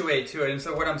habituate to it. And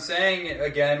so what I'm saying,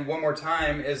 again, one more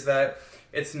time, is that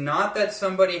it's not that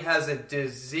somebody has a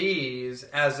disease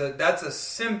that's a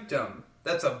symptom.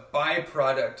 That's a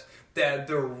byproduct. That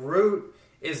the root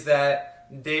is that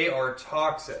they are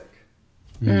toxic.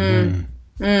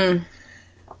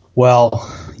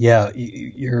 Well, yeah,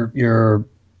 you're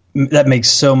that makes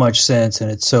so much sense,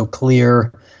 and it's so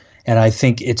clear. And I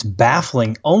think it's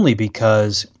baffling only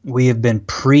because we have been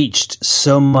preached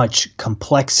so much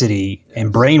complexity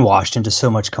and brainwashed into so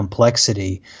much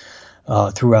complexity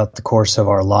throughout the course of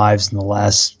our lives in the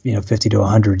last 50 to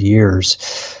 100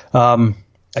 years.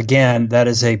 Again, that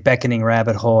is a beckoning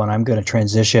rabbit hole, and I'm going to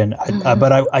transition.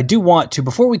 But I do want to,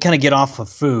 before we kind of get off of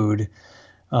food,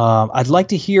 I'd like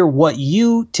to hear what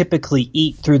you typically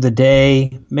eat through the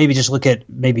day. Maybe just look at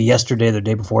maybe yesterday or the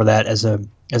day before that as a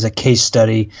case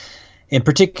study. In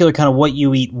particular, kind of what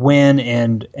you eat when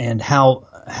and how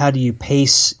do you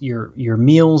pace your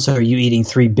meals? Are you eating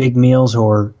 3 big meals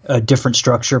or a different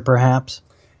structure perhaps?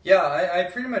 Yeah, I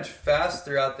pretty much fast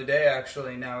throughout the day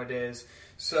actually nowadays.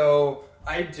 So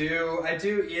I do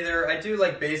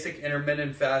like basic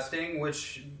intermittent fasting,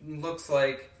 which looks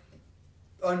like,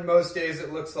 on most days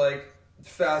it looks like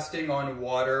fasting on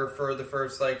water for the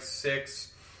first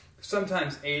 6,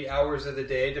 sometimes 8 hours of the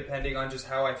day, depending on just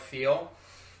how I feel.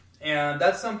 And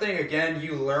that's something, again,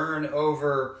 you learn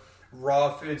over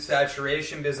raw food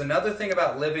saturation. There's another thing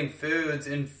about living foods,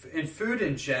 in food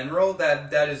in general,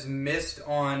 that is missed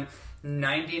on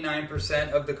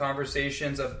 99% of the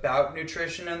conversations about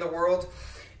nutrition in the world,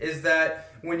 is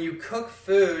that when you cook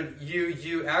food, you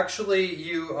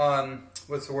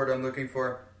what's the word I'm looking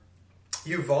for?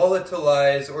 You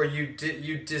volatilize, or you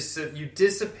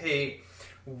dissipate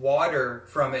water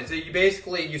from it. So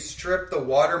you strip the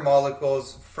water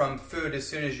molecules from food as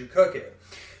soon as you cook it.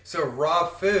 So raw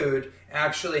food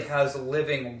actually has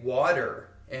living water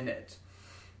in it.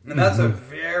 And that's a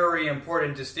very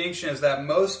important distinction, is that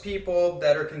most people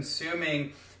that are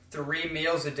consuming 3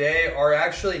 meals a day are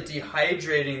actually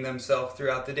dehydrating themselves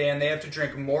throughout the day, and they have to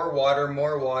drink more water.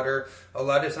 A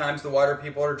lot of times the water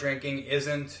people are drinking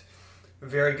isn't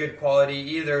very good quality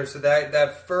either, so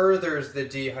that furthers the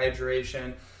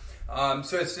dehydration.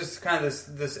 So it's just kind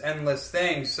of this endless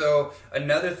thing. So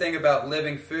another thing about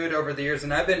living food over the years,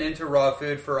 and I've been into raw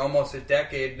food for almost a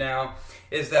decade now,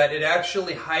 is that it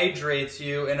actually hydrates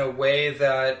you in a way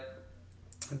that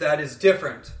is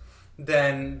different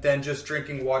than just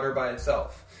drinking water by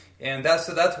itself. And that's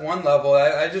one level.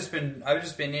 I've just been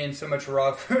eating so much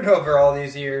raw food over all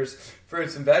these years,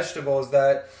 fruits and vegetables,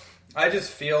 that I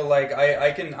just feel like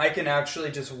I can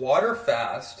actually just water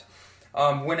fast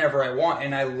whenever I want,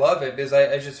 and I love it because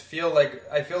I just feel like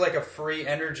a free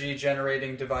energy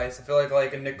generating device. I feel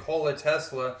like a Nikola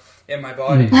Tesla in my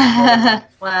body.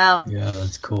 Wow. Yeah,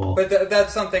 that's cool. But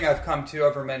that's something I've come to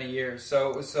over many years.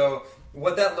 So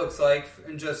what that looks like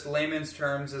in just layman's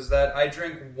terms is that I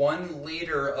drink 1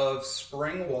 liter of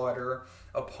spring water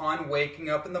upon waking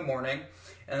up in the morning,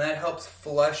 and that helps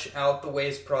flush out the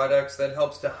waste products. That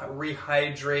helps to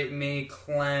rehydrate me,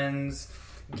 cleanse,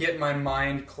 get my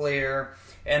mind clear.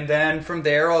 And then from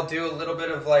there, I'll do a little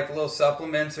bit of like little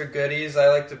supplements or goodies. I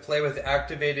like to play with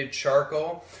activated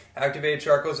charcoal. Activated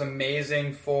charcoal is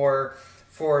amazing for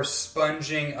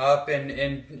sponging up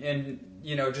and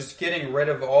you know, just getting rid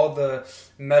of all the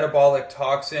metabolic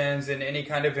toxins and any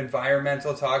kind of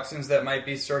environmental toxins that might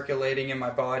be circulating in my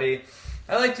body.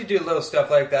 I like to do little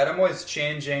stuff like that. I'm always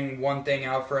changing one thing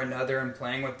out for another and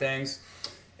playing with things.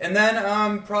 And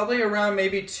then probably around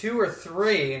maybe 2 or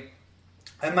 3,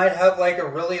 I might have like a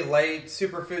really light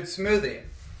superfood smoothie.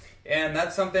 And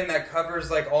that's something that covers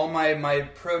like all my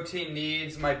protein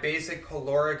needs, my basic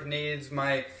caloric needs,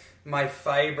 my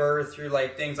fiber through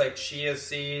like things like chia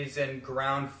seeds and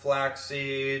ground flax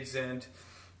seeds and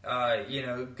you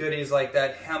know, goodies like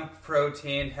that, hemp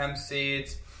protein, hemp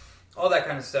seeds, all that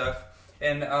kind of stuff.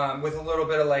 And with a little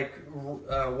bit of like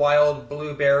wild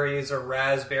blueberries or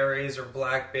raspberries or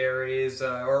blackberries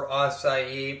or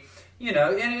acai. You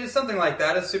know, and it's something like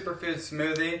that, a superfood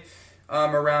smoothie,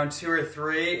 around 2 or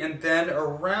 3. And then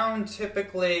around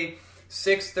typically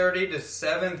 6:30 to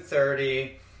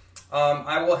 7:30,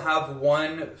 I will have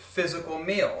one physical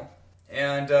meal.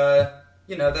 And,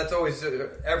 you know, that's always an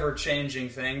ever-changing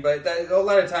thing. But a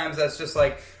lot of times that's just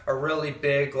like a really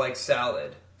big, like,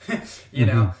 salad, you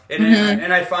know.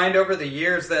 And I find over the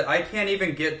years that I can't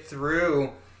even get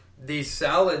through these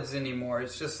salads anymore.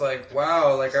 It's just like,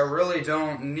 wow, like I really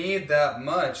don't need that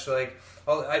much. Like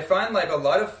I find like a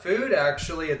lot of food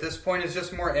actually at this point is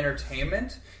just more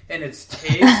entertainment and it's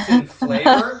taste and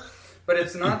flavor, but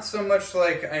it's not so much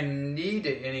like I need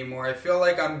it anymore. I feel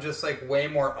like I'm just like way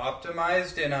more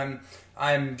optimized and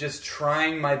I'm just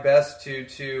trying my best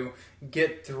to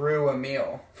get through a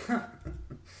meal.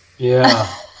 Yeah.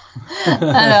 I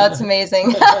know, it's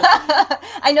amazing.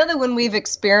 I know that when we've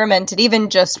experimented, even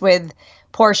just with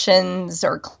portions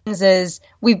or cleanses,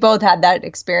 we've both had that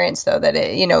experience, though, that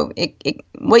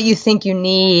what you think you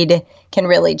need can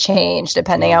really change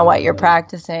depending on what you're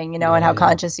practicing, and how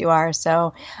conscious you are.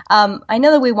 So I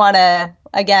know that we want to,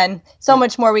 again, so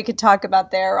much more we could talk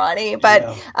about there, Ronnie, but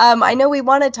I know we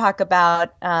want to talk about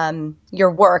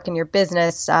your work and your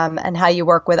business and how you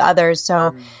work with others.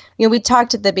 So we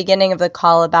talked at the beginning of the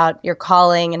call about your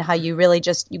calling and how you really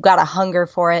you got a hunger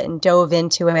for it and dove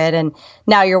into it, and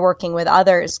now you're working with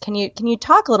others. Can you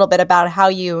talk a little bit about how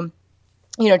you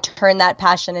turn that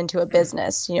passion into a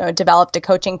business, developed a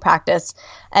coaching practice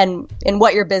and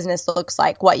what your business looks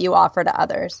like, what you offer to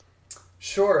others?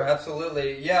 Sure,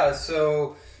 absolutely. Yeah,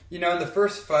 so, in the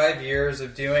first 5 years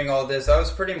of doing all this, I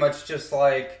was pretty much just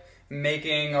like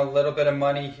making a little bit of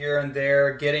money here and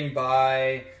there, getting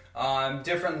by,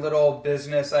 different little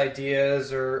business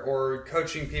ideas or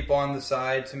coaching people on the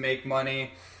side to make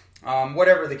money,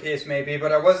 whatever the case may be,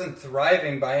 but I wasn't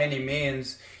thriving by any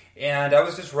means. And I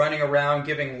was just running around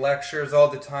giving lectures all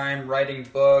the time, writing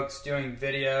books, doing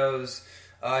videos,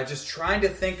 just trying to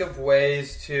think of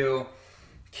ways to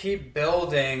keep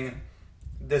building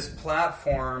this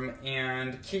platform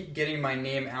and keep getting my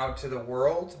name out to the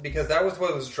world, because that was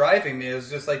what was driving me. It was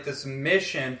just like this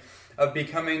mission of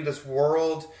becoming this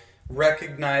world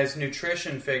recognized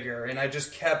nutrition figure, and I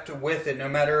just kept with it. No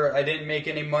matter, I didn't make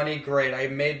any money, great. I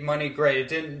made money,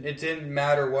 great. It didn't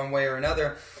matter one way or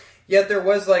another. Yet there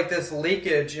was like this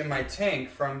leakage in my tank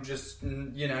from just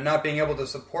not being able to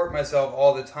support myself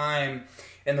all the time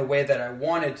in the way that I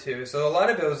wanted to. So a lot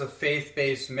of it was a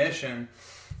faith-based mission.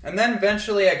 And then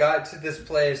eventually I got to this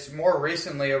place more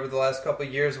recently over the last couple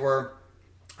of years where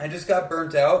I just got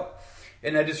burnt out.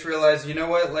 And I just realized, you know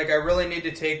what, like I really need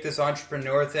to take this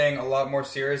entrepreneur thing a lot more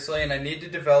seriously, and I need to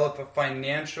develop a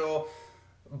financial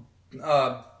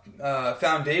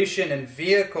foundation and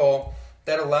vehicle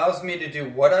that allows me to do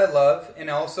what I love and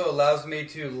also allows me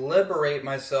to liberate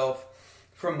myself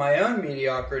from my own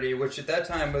mediocrity, which at that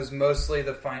time was mostly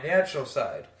the financial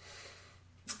side.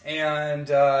 And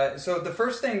so the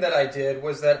first thing that I did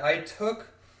was that I took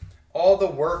all the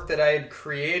work that I had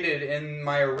created in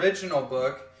my original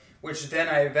book, which then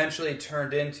I eventually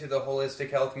turned into the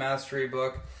Holistic Health Mastery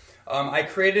book. I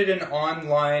created an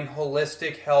online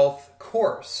holistic health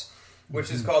course, which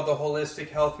is called the Holistic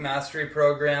Health Mastery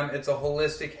Program. It's a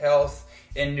holistic health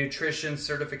and nutrition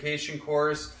certification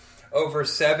course. Over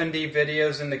 70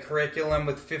 videos in the curriculum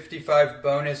with 55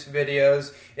 bonus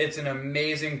videos. It's an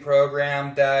amazing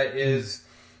program that is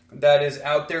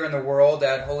out there in the world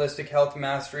at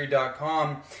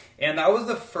holistichealthmastery.com. And that was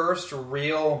the first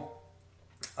real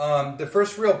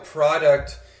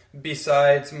product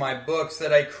besides my books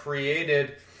that I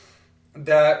created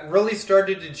that really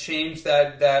started to change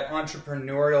that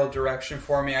entrepreneurial direction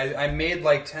for me. I made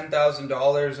like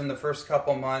 $10,000 in the first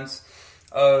couple months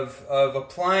of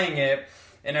applying it,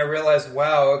 And I realized,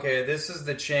 wow, okay, this is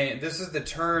the change. This is the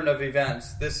turn of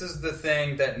events. This is the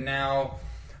thing that now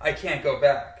I can't go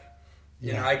back.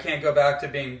 You know, I can't go back to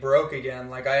being broke again.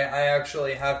 Like I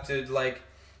actually have to, like,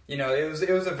 you know, it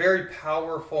was a very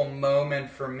powerful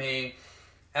moment for me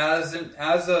as an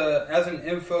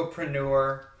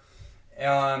infopreneur.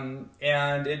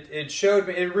 And it showed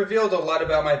me, it revealed a lot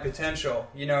about my potential,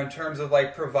 you know, in terms of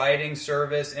like providing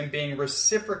service and being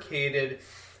reciprocated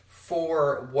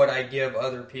for what I give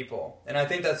other people. And I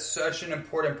think that's such an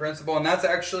important principle. And that's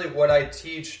actually what I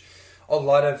teach a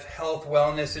lot of health,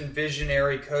 wellness, and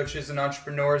visionary coaches and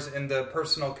entrepreneurs in the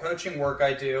personal coaching work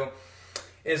I do,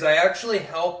 is I actually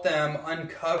help them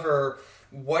uncover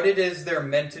what it is they're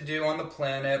meant to do on the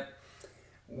planet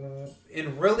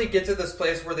and really get to this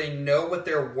place where they know what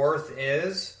their worth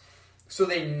is, so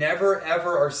they never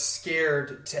ever are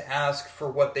scared to ask for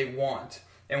what they want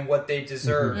and what they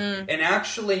deserve, and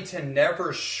actually to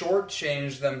never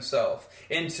shortchange themselves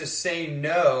and to say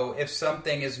no if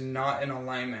something is not in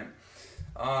alignment.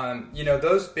 You know,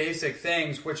 those basic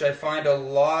things, which I find a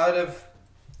lot of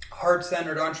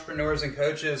heart-centered entrepreneurs and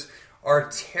coaches are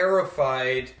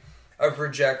terrified of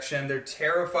rejection. They're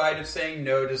terrified of saying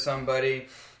no to somebody,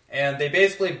 and they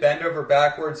basically bend over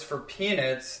backwards for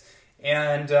peanuts.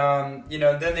 And, you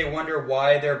know, then they wonder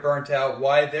why they're burnt out,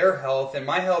 why their health, and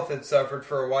my health had suffered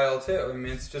for a while too. I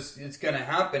mean, it's going to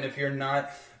happen if you're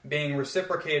not being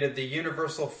reciprocated. The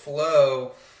universal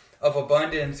flow of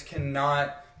abundance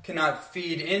cannot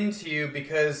feed into you,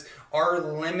 because our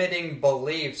limiting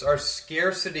beliefs, our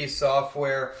scarcity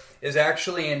software is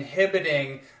actually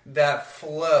inhibiting that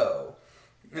flow.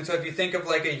 And so if you think of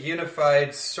like a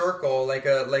unified circle,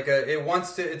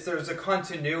 there's a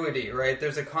continuity, right?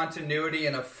 There's a continuity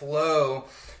and a flow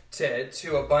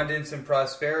to abundance and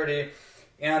prosperity.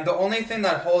 And the only thing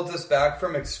that holds us back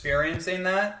from experiencing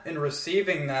that and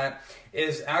receiving that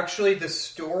is actually the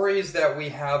stories that we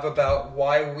have about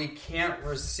why we can't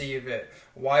receive it,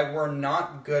 why we're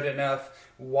not good enough,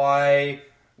 why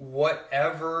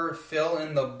whatever, fill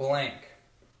in the blank.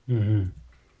 Mm-hmm.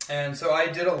 And so I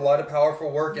did a lot of powerful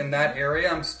work in that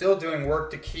area. I'm still doing work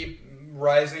to keep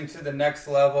rising to the next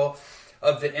level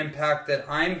of the impact that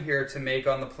I'm here to make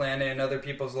on the planet and other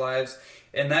people's lives.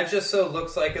 And that just so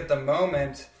looks like at the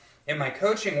moment in my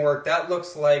coaching work, that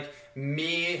looks like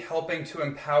me helping to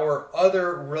empower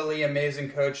other really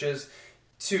amazing coaches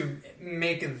to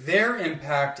make their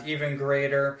impact even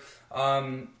greater,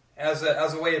 as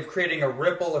a way of creating a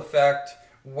ripple effect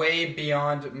way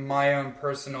beyond my own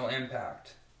personal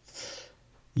impact.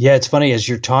 Yeah, it's funny, as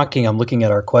you're talking, I'm looking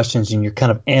at our questions and you're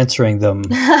kind of answering them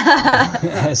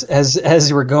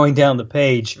as we're going down the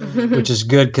page, which is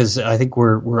good because I think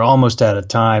we're almost out of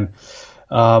time.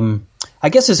 I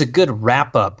guess it's a good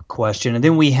wrap-up question, and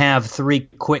then we have 3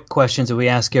 quick questions that we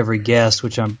ask every guest,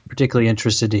 which I'm particularly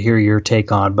interested to hear your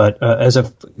take on. But as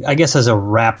a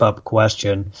wrap-up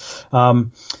question,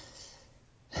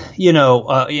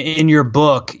 in your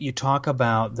book, you talk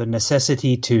about the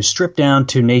necessity to strip down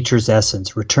to nature's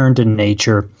essence, return to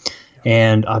nature,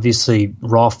 and obviously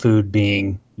raw food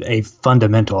being a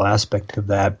fundamental aspect of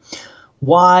that.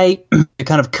 Why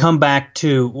kind of come back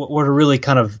to what to really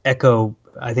kind of echo,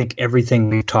 I think, everything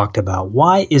we've talked about?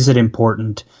 Why is it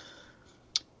important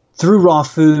through raw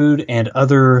food and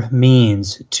other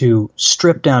means to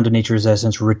strip down to nature's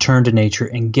essence, return to nature,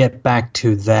 and get back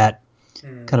to that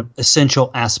kind of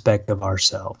essential aspect of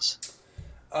ourselves?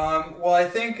 Well, I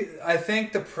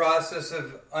think the process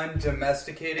of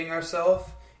undomesticating ourselves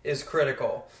is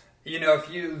critical. You know, if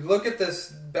you look at this,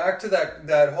 back to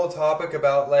that whole topic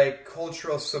about like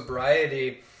cultural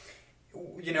sobriety,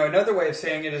 you know, another way of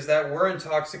saying it is that we're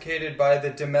intoxicated by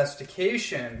the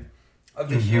domestication of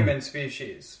the human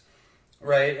species,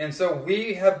 right? And so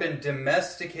we have been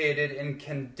domesticated and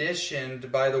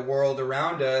conditioned by the world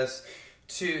around us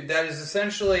that is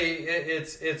essentially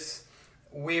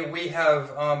we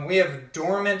have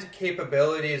dormant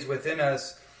capabilities within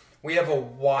us. We have a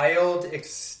wild,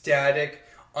 ecstatic,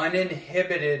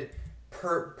 uninhibited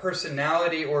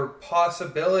personality or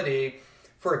possibility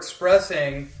for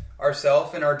expressing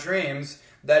ourselves and our dreams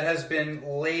that has been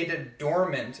laid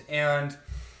dormant. And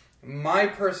my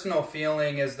personal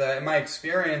feeling is that, my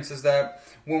experience is that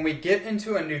when we get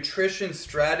into a nutrition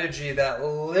strategy that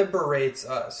liberates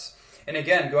us, and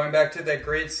again, going back to that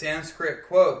great Sanskrit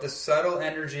quote, the subtle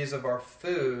energies of our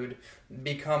food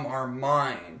become our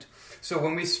mind. So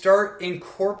when we start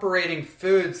incorporating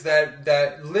foods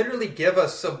that literally give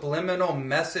us subliminal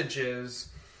messages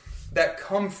that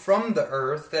come from the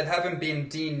earth, that haven't been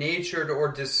denatured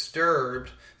or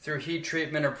disturbed through heat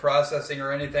treatment or processing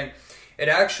or anything, It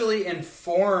actually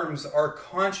informs our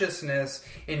consciousness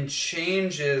and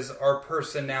changes our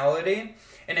personality,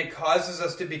 and it causes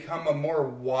us to become a more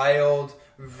wild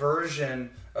version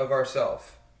of ourselves.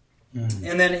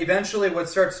 And then eventually what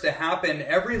starts to happen,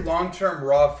 every long-term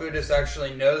raw foodist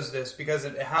actually knows this because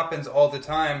it happens all the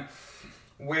time,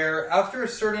 where after a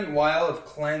certain while of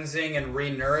cleansing and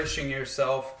re-nourishing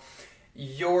yourself,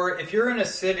 if you're in a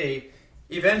city,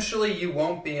 eventually you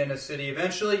won't be in a city.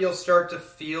 Eventually you'll start to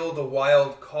feel the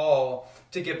wild call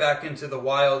to get back into the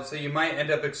wild. So you might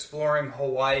end up exploring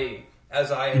Hawaii, as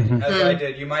I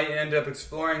did. You might end up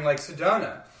exploring like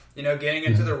Sedona, getting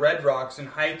into the Red Rocks and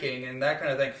hiking and that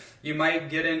kind of thing. You might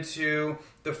get into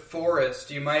the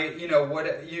forest. You might, you're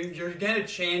going to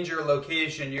change your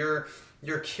location. Your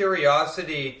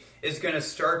curiosity is going to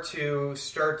start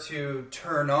to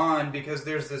turn on because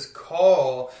there's this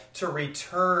call to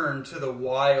return to the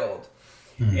wild.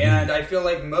 And I feel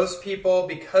like most people,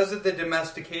 because of the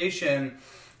domestication,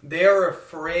 they are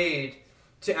afraid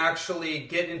to actually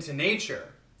get into nature.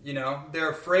 They're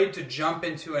afraid to jump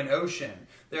into an ocean.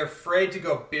 They're afraid to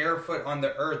go barefoot on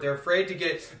the earth. They're afraid to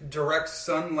get direct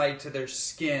sunlight to their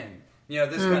skin.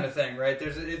 This kind of thing, right?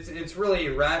 It's really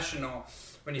irrational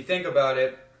when you think about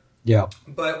it. Yeah.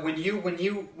 But when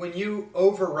you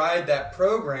override that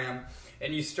program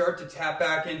and you start to tap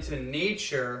back into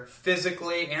nature,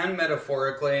 physically and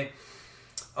metaphorically,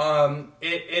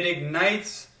 it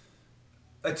ignites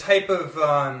a type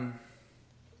of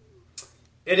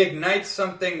it ignites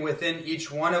something within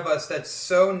each one of us that's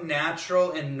so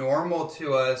natural and normal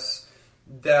to us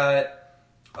that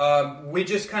we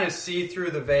just kind of see through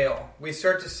the veil. We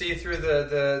start to see through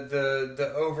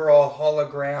the overall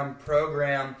hologram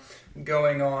program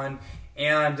going on,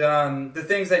 and the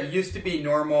things that used to be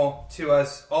normal to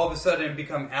us all of a sudden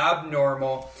become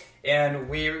abnormal, and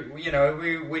we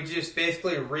just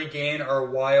basically regain our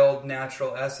wild,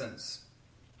 natural essence.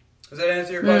 Does that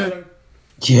answer your question?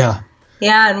 Yeah.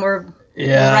 Yeah, and we're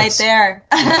right there.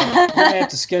 We're going to have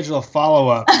to schedule a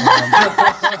follow-up.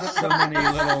 So many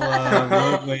little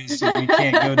roadways that we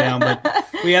can't go down. But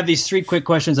we have these 3 quick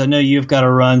questions. I know you've got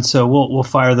to run, so we'll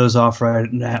fire those off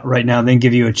right now, and then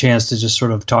give you a chance to just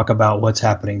sort of talk about what's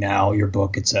happening now, your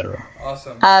book, etc.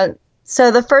 Awesome.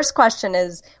 So the first question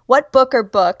is, what book or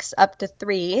books, up to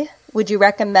 3, would you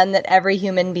recommend that every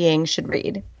human being should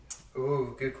read?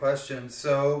 Ooh, good question.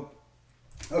 So,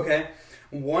 okay.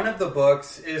 One of the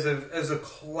books is a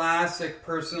classic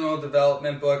personal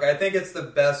development book. I think it's the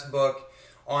best book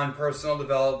on personal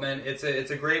development. It's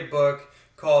a great book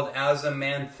called As a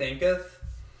Man Thinketh.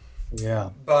 Yeah.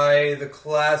 By the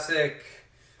classic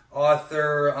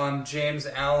author James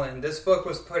Allen. This book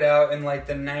was put out in like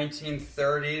the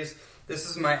 1930s. This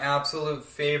is my absolute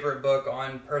favorite book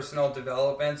on personal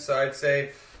development. So I'd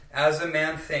say As a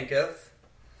Man Thinketh.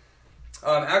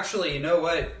 Actually, you know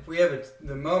what? We have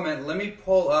the moment. Let me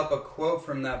pull up a quote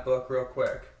from that book real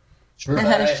quick. Sure.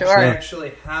 I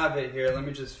actually have it here. Let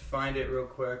me just find it real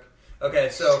quick. Okay,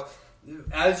 so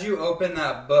as you open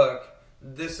that book,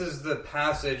 this is the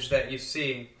passage that you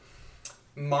see.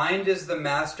 Mind is the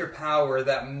master power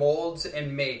that molds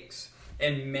and makes,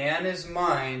 and man is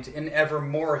mind, and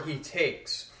evermore he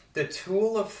takes. The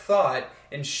tool of thought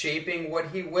in shaping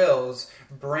what he wills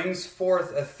brings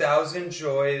forth 1,000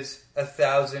 joys,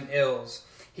 1,000 ills.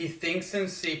 He thinks in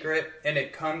secret, and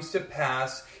it comes to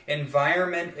pass.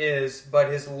 Environment is but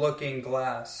his looking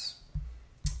glass.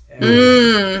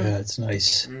 Yeah, that's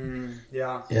nice.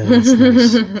 Yeah, that's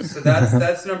nice. So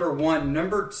that's number 1.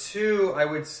 Number 2, I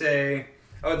would say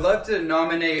I would love to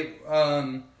nominate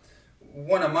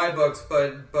one of my books,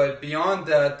 but beyond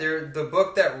that, the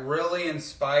book that really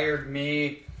inspired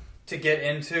me to get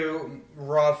into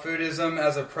raw foodism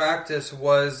as a practice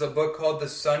was a book called The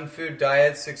Sun Food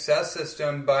Diet Success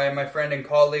System by my friend and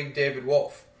colleague David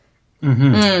Wolfe.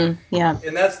 Yeah,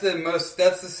 and that's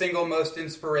the single most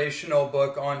inspirational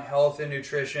book on health and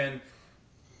nutrition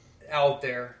out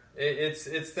there.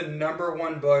 It's the number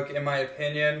 1 book in my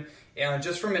opinion, and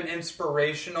just from an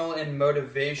inspirational and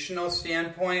motivational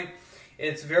standpoint,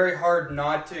 it's very hard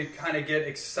not to kind of get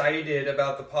excited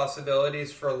about the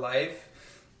possibilities for life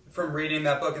from reading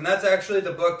that book. And that's actually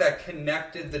the book that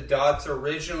connected the dots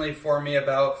originally for me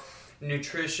about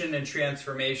nutrition and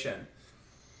transformation.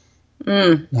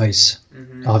 Nice.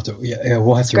 I'll have to,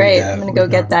 we'll have to read that. I'm going to go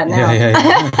get that now.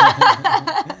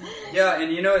 Yeah,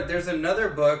 and there's another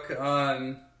book.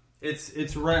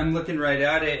 It's right. I'm looking right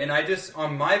at it, and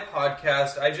on my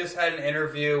podcast, I just had an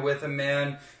interview with a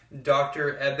man,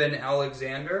 Dr. Eben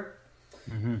Alexander,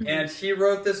 and he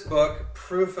wrote this book,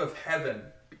 Proof of Heaven.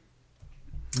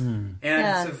 And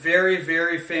it's a very,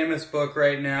 very famous book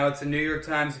right now. It's a New York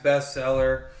Times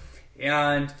bestseller.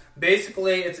 And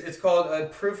basically, it's called A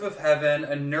Proof of Heaven,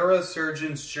 a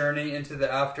neurosurgeon's journey into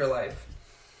the afterlife.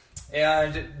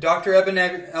 And Dr. Eben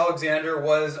Alexander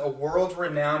was a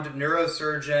world-renowned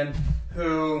neurosurgeon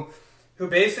who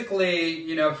basically,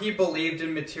 he believed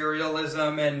in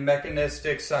materialism and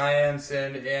mechanistic science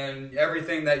and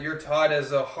everything that you're taught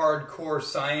as a hardcore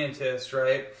scientist,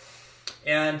 right?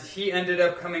 And he ended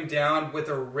up coming down with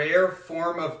a rare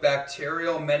form of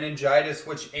bacterial meningitis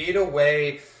which ate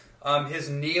away his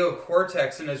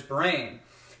neocortex in his brain.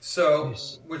 So,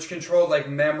 which controlled like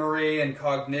memory and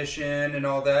cognition and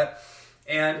all that.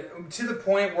 And to the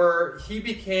point where he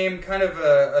became kind of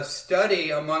a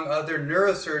study among other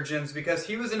neurosurgeons because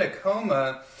he was in a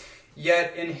coma,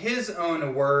 yet in his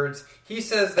own words, he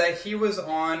says that he was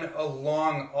on a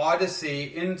long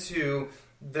odyssey into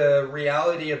the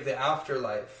reality of the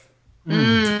afterlife.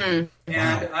 And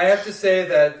I have to say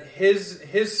that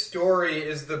his story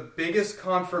is the biggest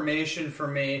confirmation for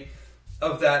me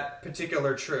of that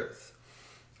particular truth.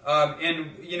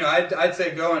 And, I'd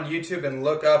say go on YouTube and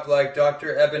look up, like,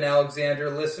 Dr. Eben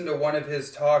Alexander, listen to one of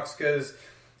his talks, because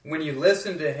when you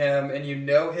listen to him and you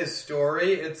know his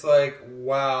story, it's like,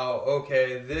 wow,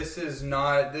 okay, this is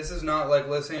not like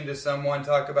listening to someone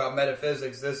talk about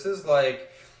metaphysics. This is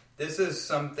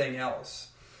something else.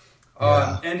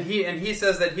 And he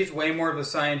says that he's way more of a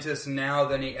scientist now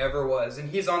than he ever was, and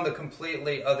he's on the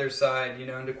completely other side,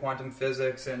 into quantum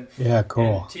physics and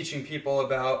and teaching people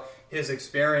about his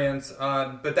experience.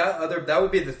 But that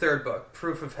would be the third book,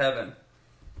 Proof of Heaven.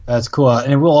 That's cool,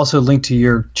 and we'll also link to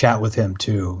your chat with him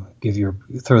too.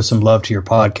 Throw some love to your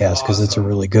podcast because it's a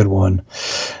really good one.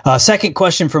 Second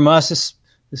question from us.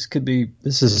 We'll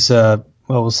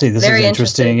see. This Very is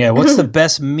interesting. Yeah, what's the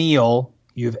best meal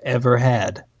you've ever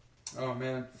had? Oh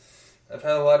man, I've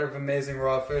had a lot of amazing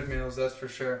raw food meals, that's for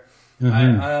sure.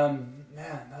 Mm-hmm.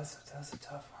 That's a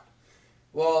tough one.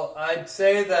 Well, I'd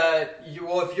say that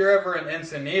if you're ever in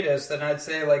Encinitas, then I'd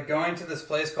say like going to this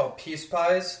place called Peace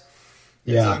Pies.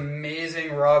 It's an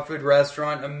amazing raw food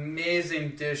restaurant,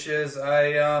 amazing dishes. I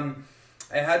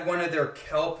had one of their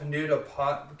kelp noodle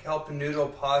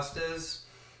pastas,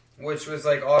 which was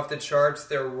like off the charts.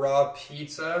 Their raw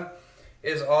pizza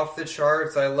is off the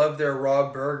charts. I love their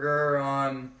raw burger.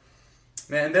 And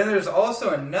then there's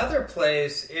also another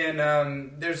place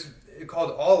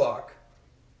called Alok.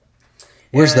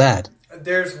 Where's that?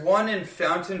 There's one in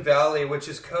Fountain Valley, which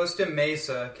is Costa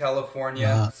Mesa,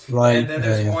 California. Right. And then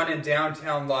there's one in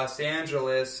downtown Los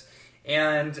Angeles.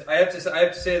 And I have to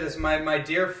say this. My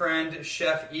dear friend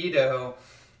Chef Ito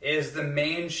is the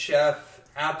main chef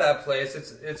at that place.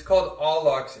 It's called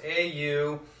Alok's,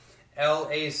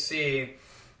 AULAC.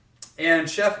 And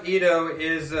Chef Ito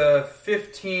is a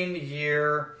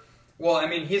 15-year. Well, I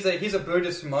mean, he's a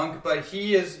Buddhist monk, but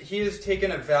he has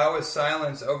taken a vow of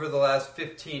silence over the last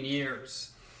 15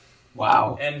 years.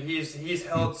 Wow. And he's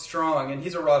held strong, and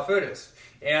he's a raw foodist.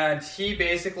 And he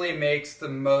basically makes the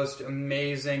most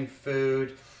amazing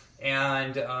food,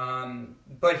 and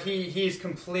but he's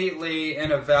completely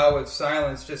in a vow of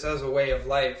silence just as a way of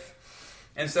life.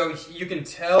 And so you can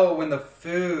tell when the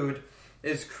food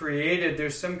is created,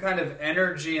 there's some kind of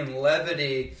energy and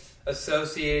levity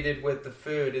associated with the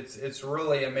food. It's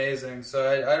really amazing.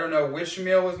 So I don't know which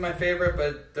meal was my favorite,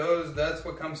 but that's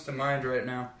what comes to mind right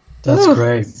now. That's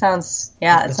great. It sounds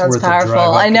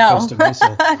powerful. I know.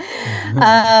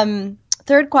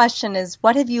 Third question is,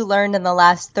 what have you learned in the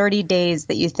last 30 days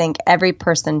that you think every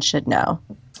person should know?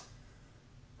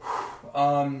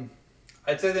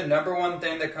 I'd say the number one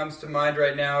thing that comes to mind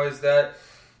right now is that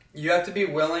you have to be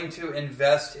willing to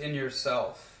invest in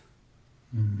yourself.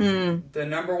 The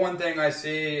number one thing I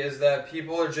see is that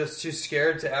people are just too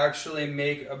scared to actually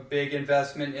make a big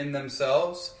investment in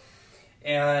themselves.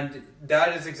 And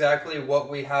that is exactly what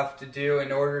we have to do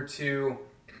in order to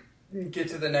get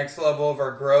to the next level of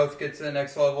our growth, get to the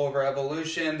next level of our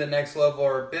evolution, the next level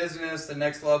of our business, the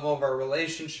next level of our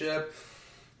relationship.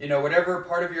 Whatever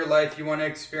part of your life you want to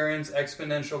experience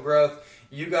exponential growth,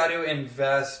 you got to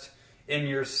invest in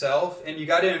yourself, and you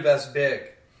got to invest big.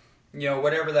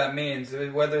 Whatever that means,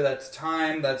 whether that's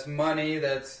time, that's money,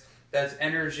 that's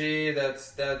energy,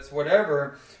 that's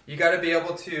whatever. You got to be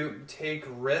able to take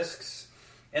risks,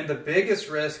 and the biggest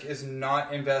risk is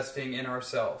not investing in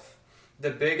ourselves.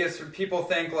 People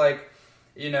think like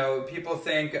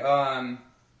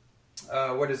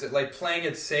playing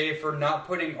it safe or not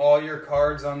putting all your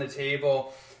cards on the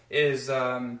table is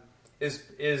the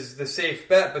safe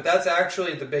bet, but that's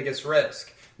actually the biggest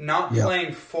risk. Not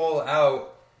playing full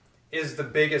out is the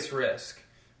biggest risk.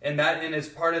 And it's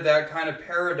part of that kind of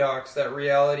paradox that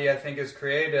reality, I think, is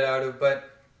created out of. But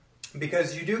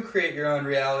because you do create your own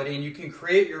reality and you can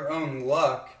create your own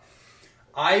luck.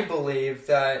 I believe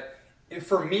that,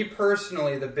 for me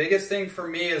personally, the biggest thing for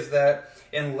me is that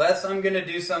unless I'm going to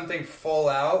do something full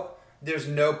out, there's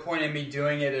no point in me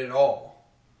doing it at all.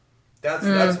 That's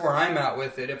where I'm at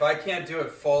with it. If I can't do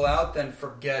it full out, then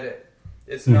forget it.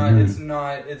 It's not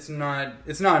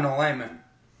in alignment.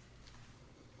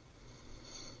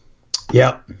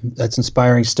 Yeah, that's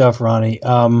inspiring stuff, Ronnie.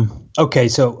 Okay,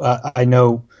 so I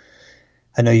know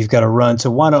you've got to run.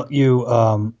 So why don't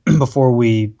you, before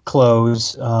we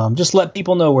close, just let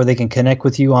people know where they can connect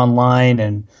with you online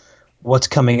and what's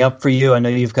coming up for you. I know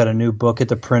you've got a new book at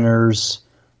the printers.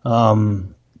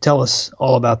 Tell us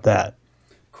all about that.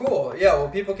 Cool. Yeah, well,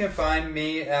 people can find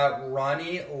me at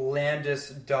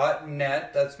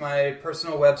ronnielandis.net. That's my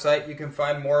personal website. You can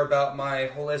find more about my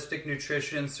holistic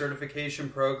nutrition certification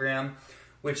program,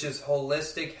 which is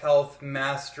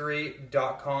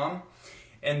holistichealthmastery.com.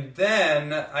 And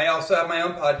then I also have my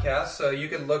own podcast, so you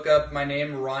can look up my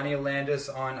name, Ronnie Landis,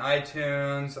 on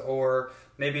iTunes, or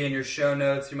maybe in your show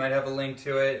notes you might have a link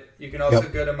to it. You can also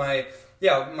go to my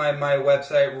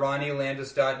website,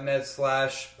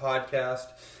 ronnielandis.net/podcast.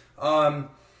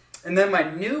 And then my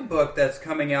new book that's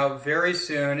coming out very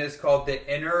soon is called The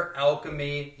Inner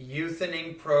Alchemy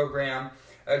Youthening Program,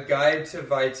 A Guide to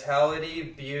Vitality,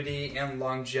 Beauty, and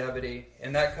Longevity.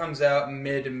 And that comes out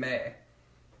mid-May.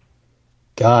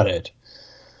 Got it.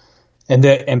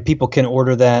 And people can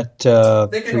order that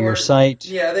through your site?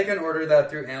 Yeah, they can order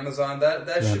that through Amazon.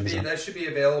 That should be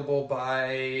available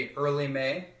by early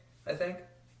May, I think.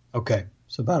 Okay.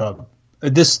 So about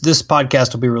this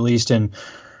podcast will be released in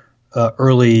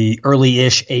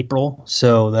early-ish April,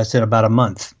 so that's in about a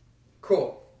month.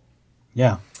 Cool.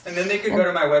 Yeah. And then they could go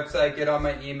to my website, get on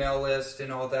my email list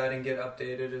and all that, and get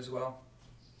updated as well.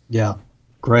 Yeah.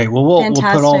 Great. Well, we'll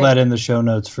put all that in the show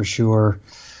notes for sure.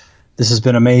 This has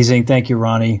been amazing. Thank you,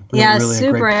 Ronnie. Really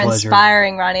super a great pleasure.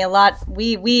 Inspiring, Ronnie. A lot.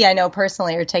 We I know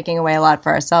personally are taking away a lot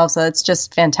for ourselves, so it's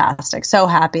just fantastic. So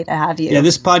happy to have you. Yeah,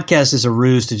 this podcast is a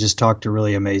ruse to just talk to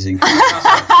really amazing people.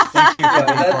 Thank you.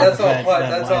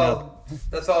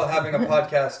 That's all having a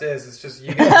podcast is. It's just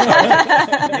you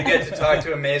get to talk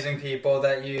to amazing people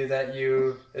that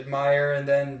you admire, and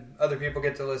then other people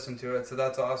get to listen to it. So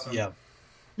that's awesome. Yeah.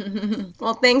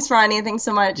 Well, thanks, Ronnie. Thanks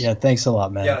so much. Yeah, thanks a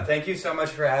lot, man. Yeah, thank you so much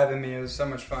for having me. It was so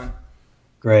much fun.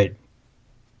 Great.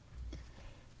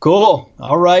 Cool.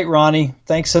 All right, Ronnie.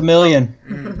 Thanks a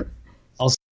million.